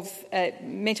issue of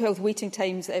mental health waiting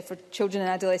times for children and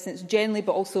adolescents generally,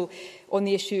 but also on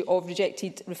the issue of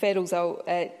rejected referrals, I'll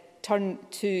turn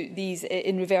to these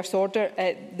in reverse order.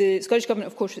 The Scottish Government,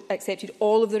 of course, accepted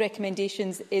all of the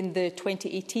recommendations in the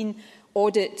 2018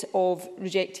 audit of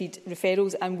rejected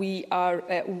referrals, and we are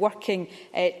working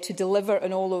to deliver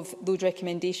on all of those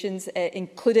recommendations,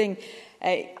 including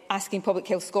asking Public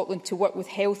Health Scotland to work with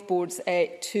health boards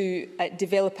to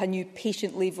develop a new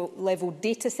patient-level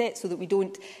data set so that we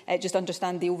don't just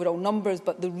understand the overall numbers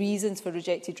but the reasons for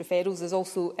rejected referrals. There's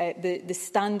also the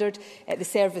standard, the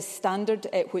service standard,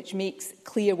 which makes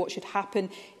clear what should happen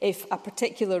if a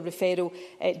particular referral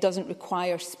doesn't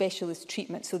require specialist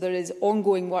treatment. So there is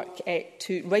ongoing work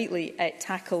to rightly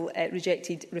tackle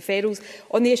rejected referrals.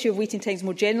 On the issue of waiting times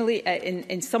more generally,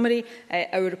 in summary,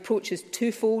 our approach is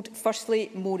twofold. Firstly,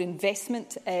 more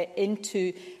investment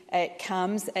into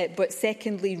CAMHS, but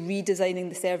secondly, redesigning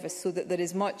the service so that there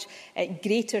is much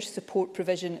greater support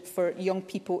provision for young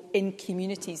people in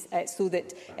communities so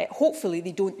that hopefully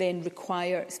they don't then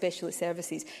require specialist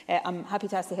services. I'm happy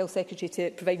to ask the Health Secretary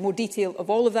to provide more detail of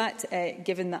all of that,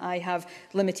 given that I have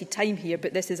limited time here,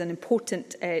 but this is an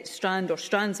important strand or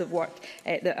strands of work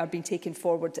that are being taken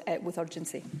forward with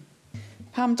urgency.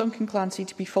 Pam Duncan-Clancy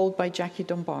to be followed by Jackie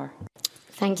Dunbar.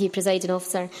 Thank you, Presiding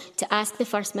Officer. To ask the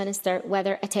First Minister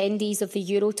whether attendees of the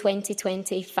Euro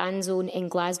 2020 fan zone in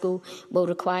Glasgow will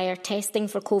require testing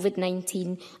for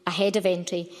COVID-19 ahead of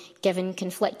entry, given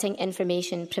conflicting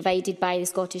information provided by the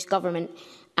Scottish Government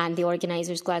and the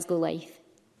organisers Glasgow Life.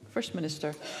 First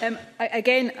Minister.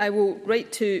 Again, I will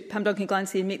write to Pam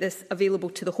Duncan-Clancy and make this available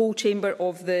to the whole Chamber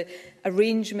of the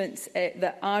arrangements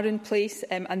that are in place.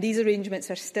 And these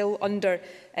arrangements are still under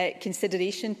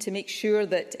consideration to make sure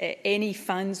that any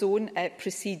fan zone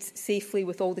proceeds safely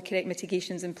with all the correct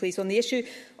mitigations in place. On the issue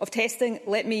of testing,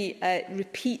 let me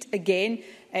repeat again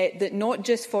that not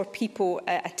just for people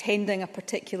attending a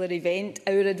particular event,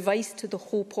 our advice to the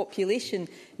whole population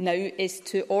now is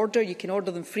to order, you can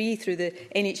order them free through the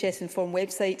NHS Inform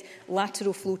website,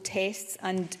 lateral flow tests,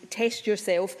 and test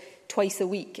yourself twice a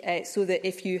week so that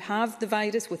if you have the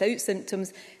virus without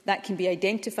symptoms, that can be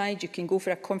identified. You can go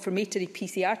for a confirmatory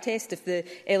PCR test if the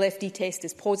LFD test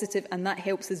is positive, and that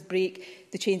helps us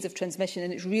break the chains of transmission.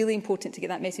 And it's really important to get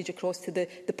that message across to the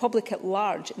public at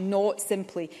large, not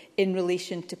simply in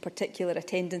relation to particular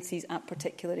attendances at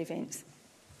particular events.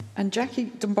 And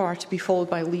Jackie Dunbar to be followed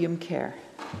by Liam Kerr.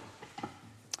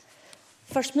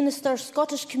 First Minister,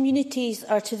 Scottish communities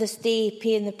are to this day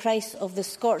paying the price of the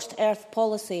scorched earth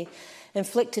policy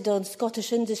inflicted on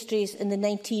Scottish industries in the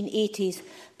 1980s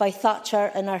by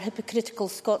Thatcher and our hypocritical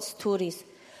Scots Tories.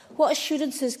 What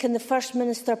assurances can the First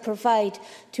Minister provide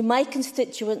to my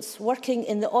constituents working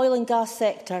in the oil and gas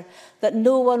sector that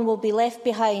no one will be left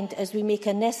behind as we make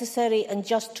a necessary and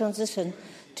just transition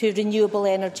to renewable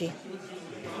energy?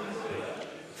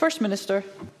 First Minister.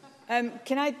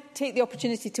 Can I take the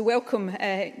opportunity to welcome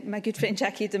my good friend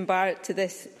Jackie Dunbar to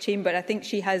this chamber? I think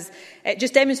she has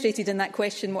just demonstrated in that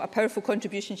question what a powerful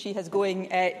contribution she has going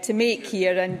to make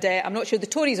here, and I'm not sure the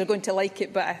Tories are going to like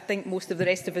it, but I think most of the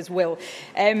rest of us will.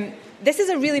 This is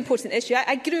a really important issue.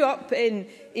 I grew up in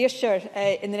Ayrshire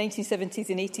in the 1970s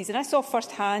and 80s, and I saw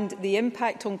firsthand the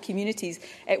impact on communities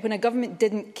when a government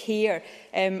didn't care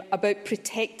about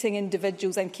protecting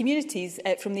individuals and communities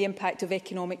from the impact of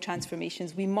economic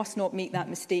transformations. We must not make that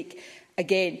mistake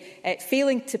again.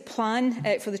 Failing to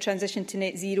plan for the transition to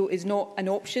net zero is not an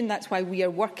option. That's why we are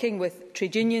working with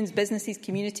trade unions, businesses,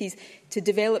 communities to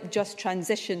develop just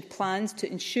transition plans to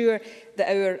ensure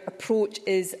that our approach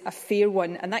is a fair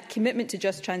one. And that commitment to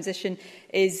just transition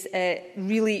is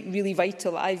really, really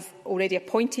vital. I've already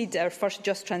appointed our first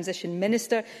Just Transition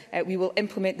Minister. We will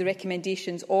implement the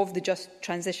recommendations of the Just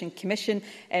Transition Commission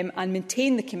and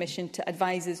maintain the Commission to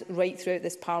advise us right throughout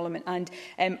this Parliament.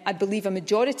 And I believe a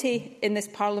majority in this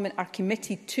Parliament are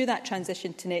committed to that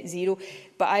transition to net zero.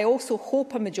 But I also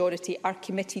hope a majority are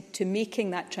committed to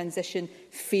making that transition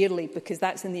fairly, because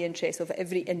that's in the interest of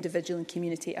every individual and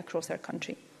community across our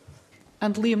country.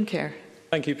 And Liam Kerr.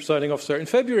 Thank you, Presiding Officer. In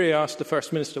February, I asked the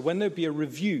First Minister when there would be a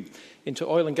review into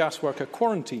oil and gas worker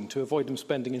quarantine to avoid them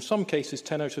spending, in some cases,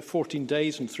 10 out of 14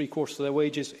 days and 3/4 of their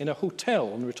wages in a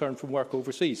hotel on return from work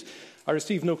overseas. I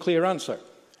received no clear answer.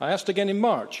 I asked again in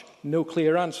March, no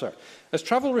clear answer. As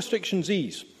travel restrictions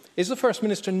ease, is the First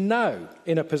Minister now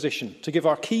in a position to give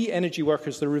our key energy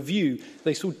workers the review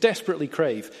they so desperately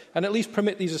crave and at least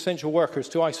permit these essential workers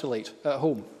to isolate at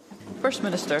home? First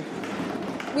Minister.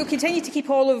 We'll continue to keep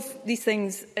all of these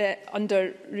things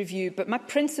under review, but my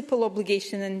principal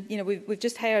obligation, and we've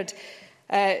just heard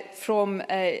from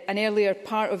an earlier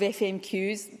part of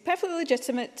FMQs, perfectly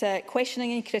legitimate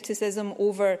questioning and criticism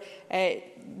over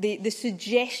the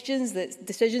suggestions that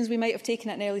decisions we might have taken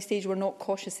at an early stage were not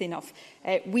cautious enough.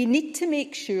 We need to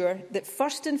make sure that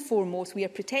first and foremost we are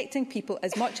protecting people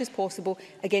as much as possible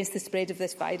against the spread of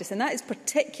this virus, and that is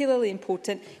particularly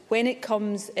important when it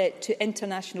comes to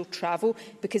international travel,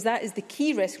 because that is the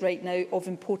key risk right now of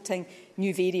importing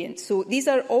new variants. So these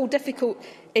are all difficult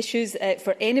issues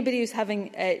for anybody who's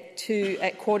having to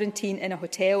quarantine in a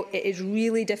hotel. It is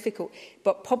really difficult,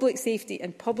 but public safety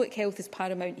and public health is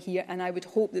paramount here, and I would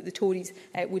hope that the Tories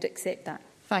would accept that.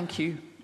 Thank you.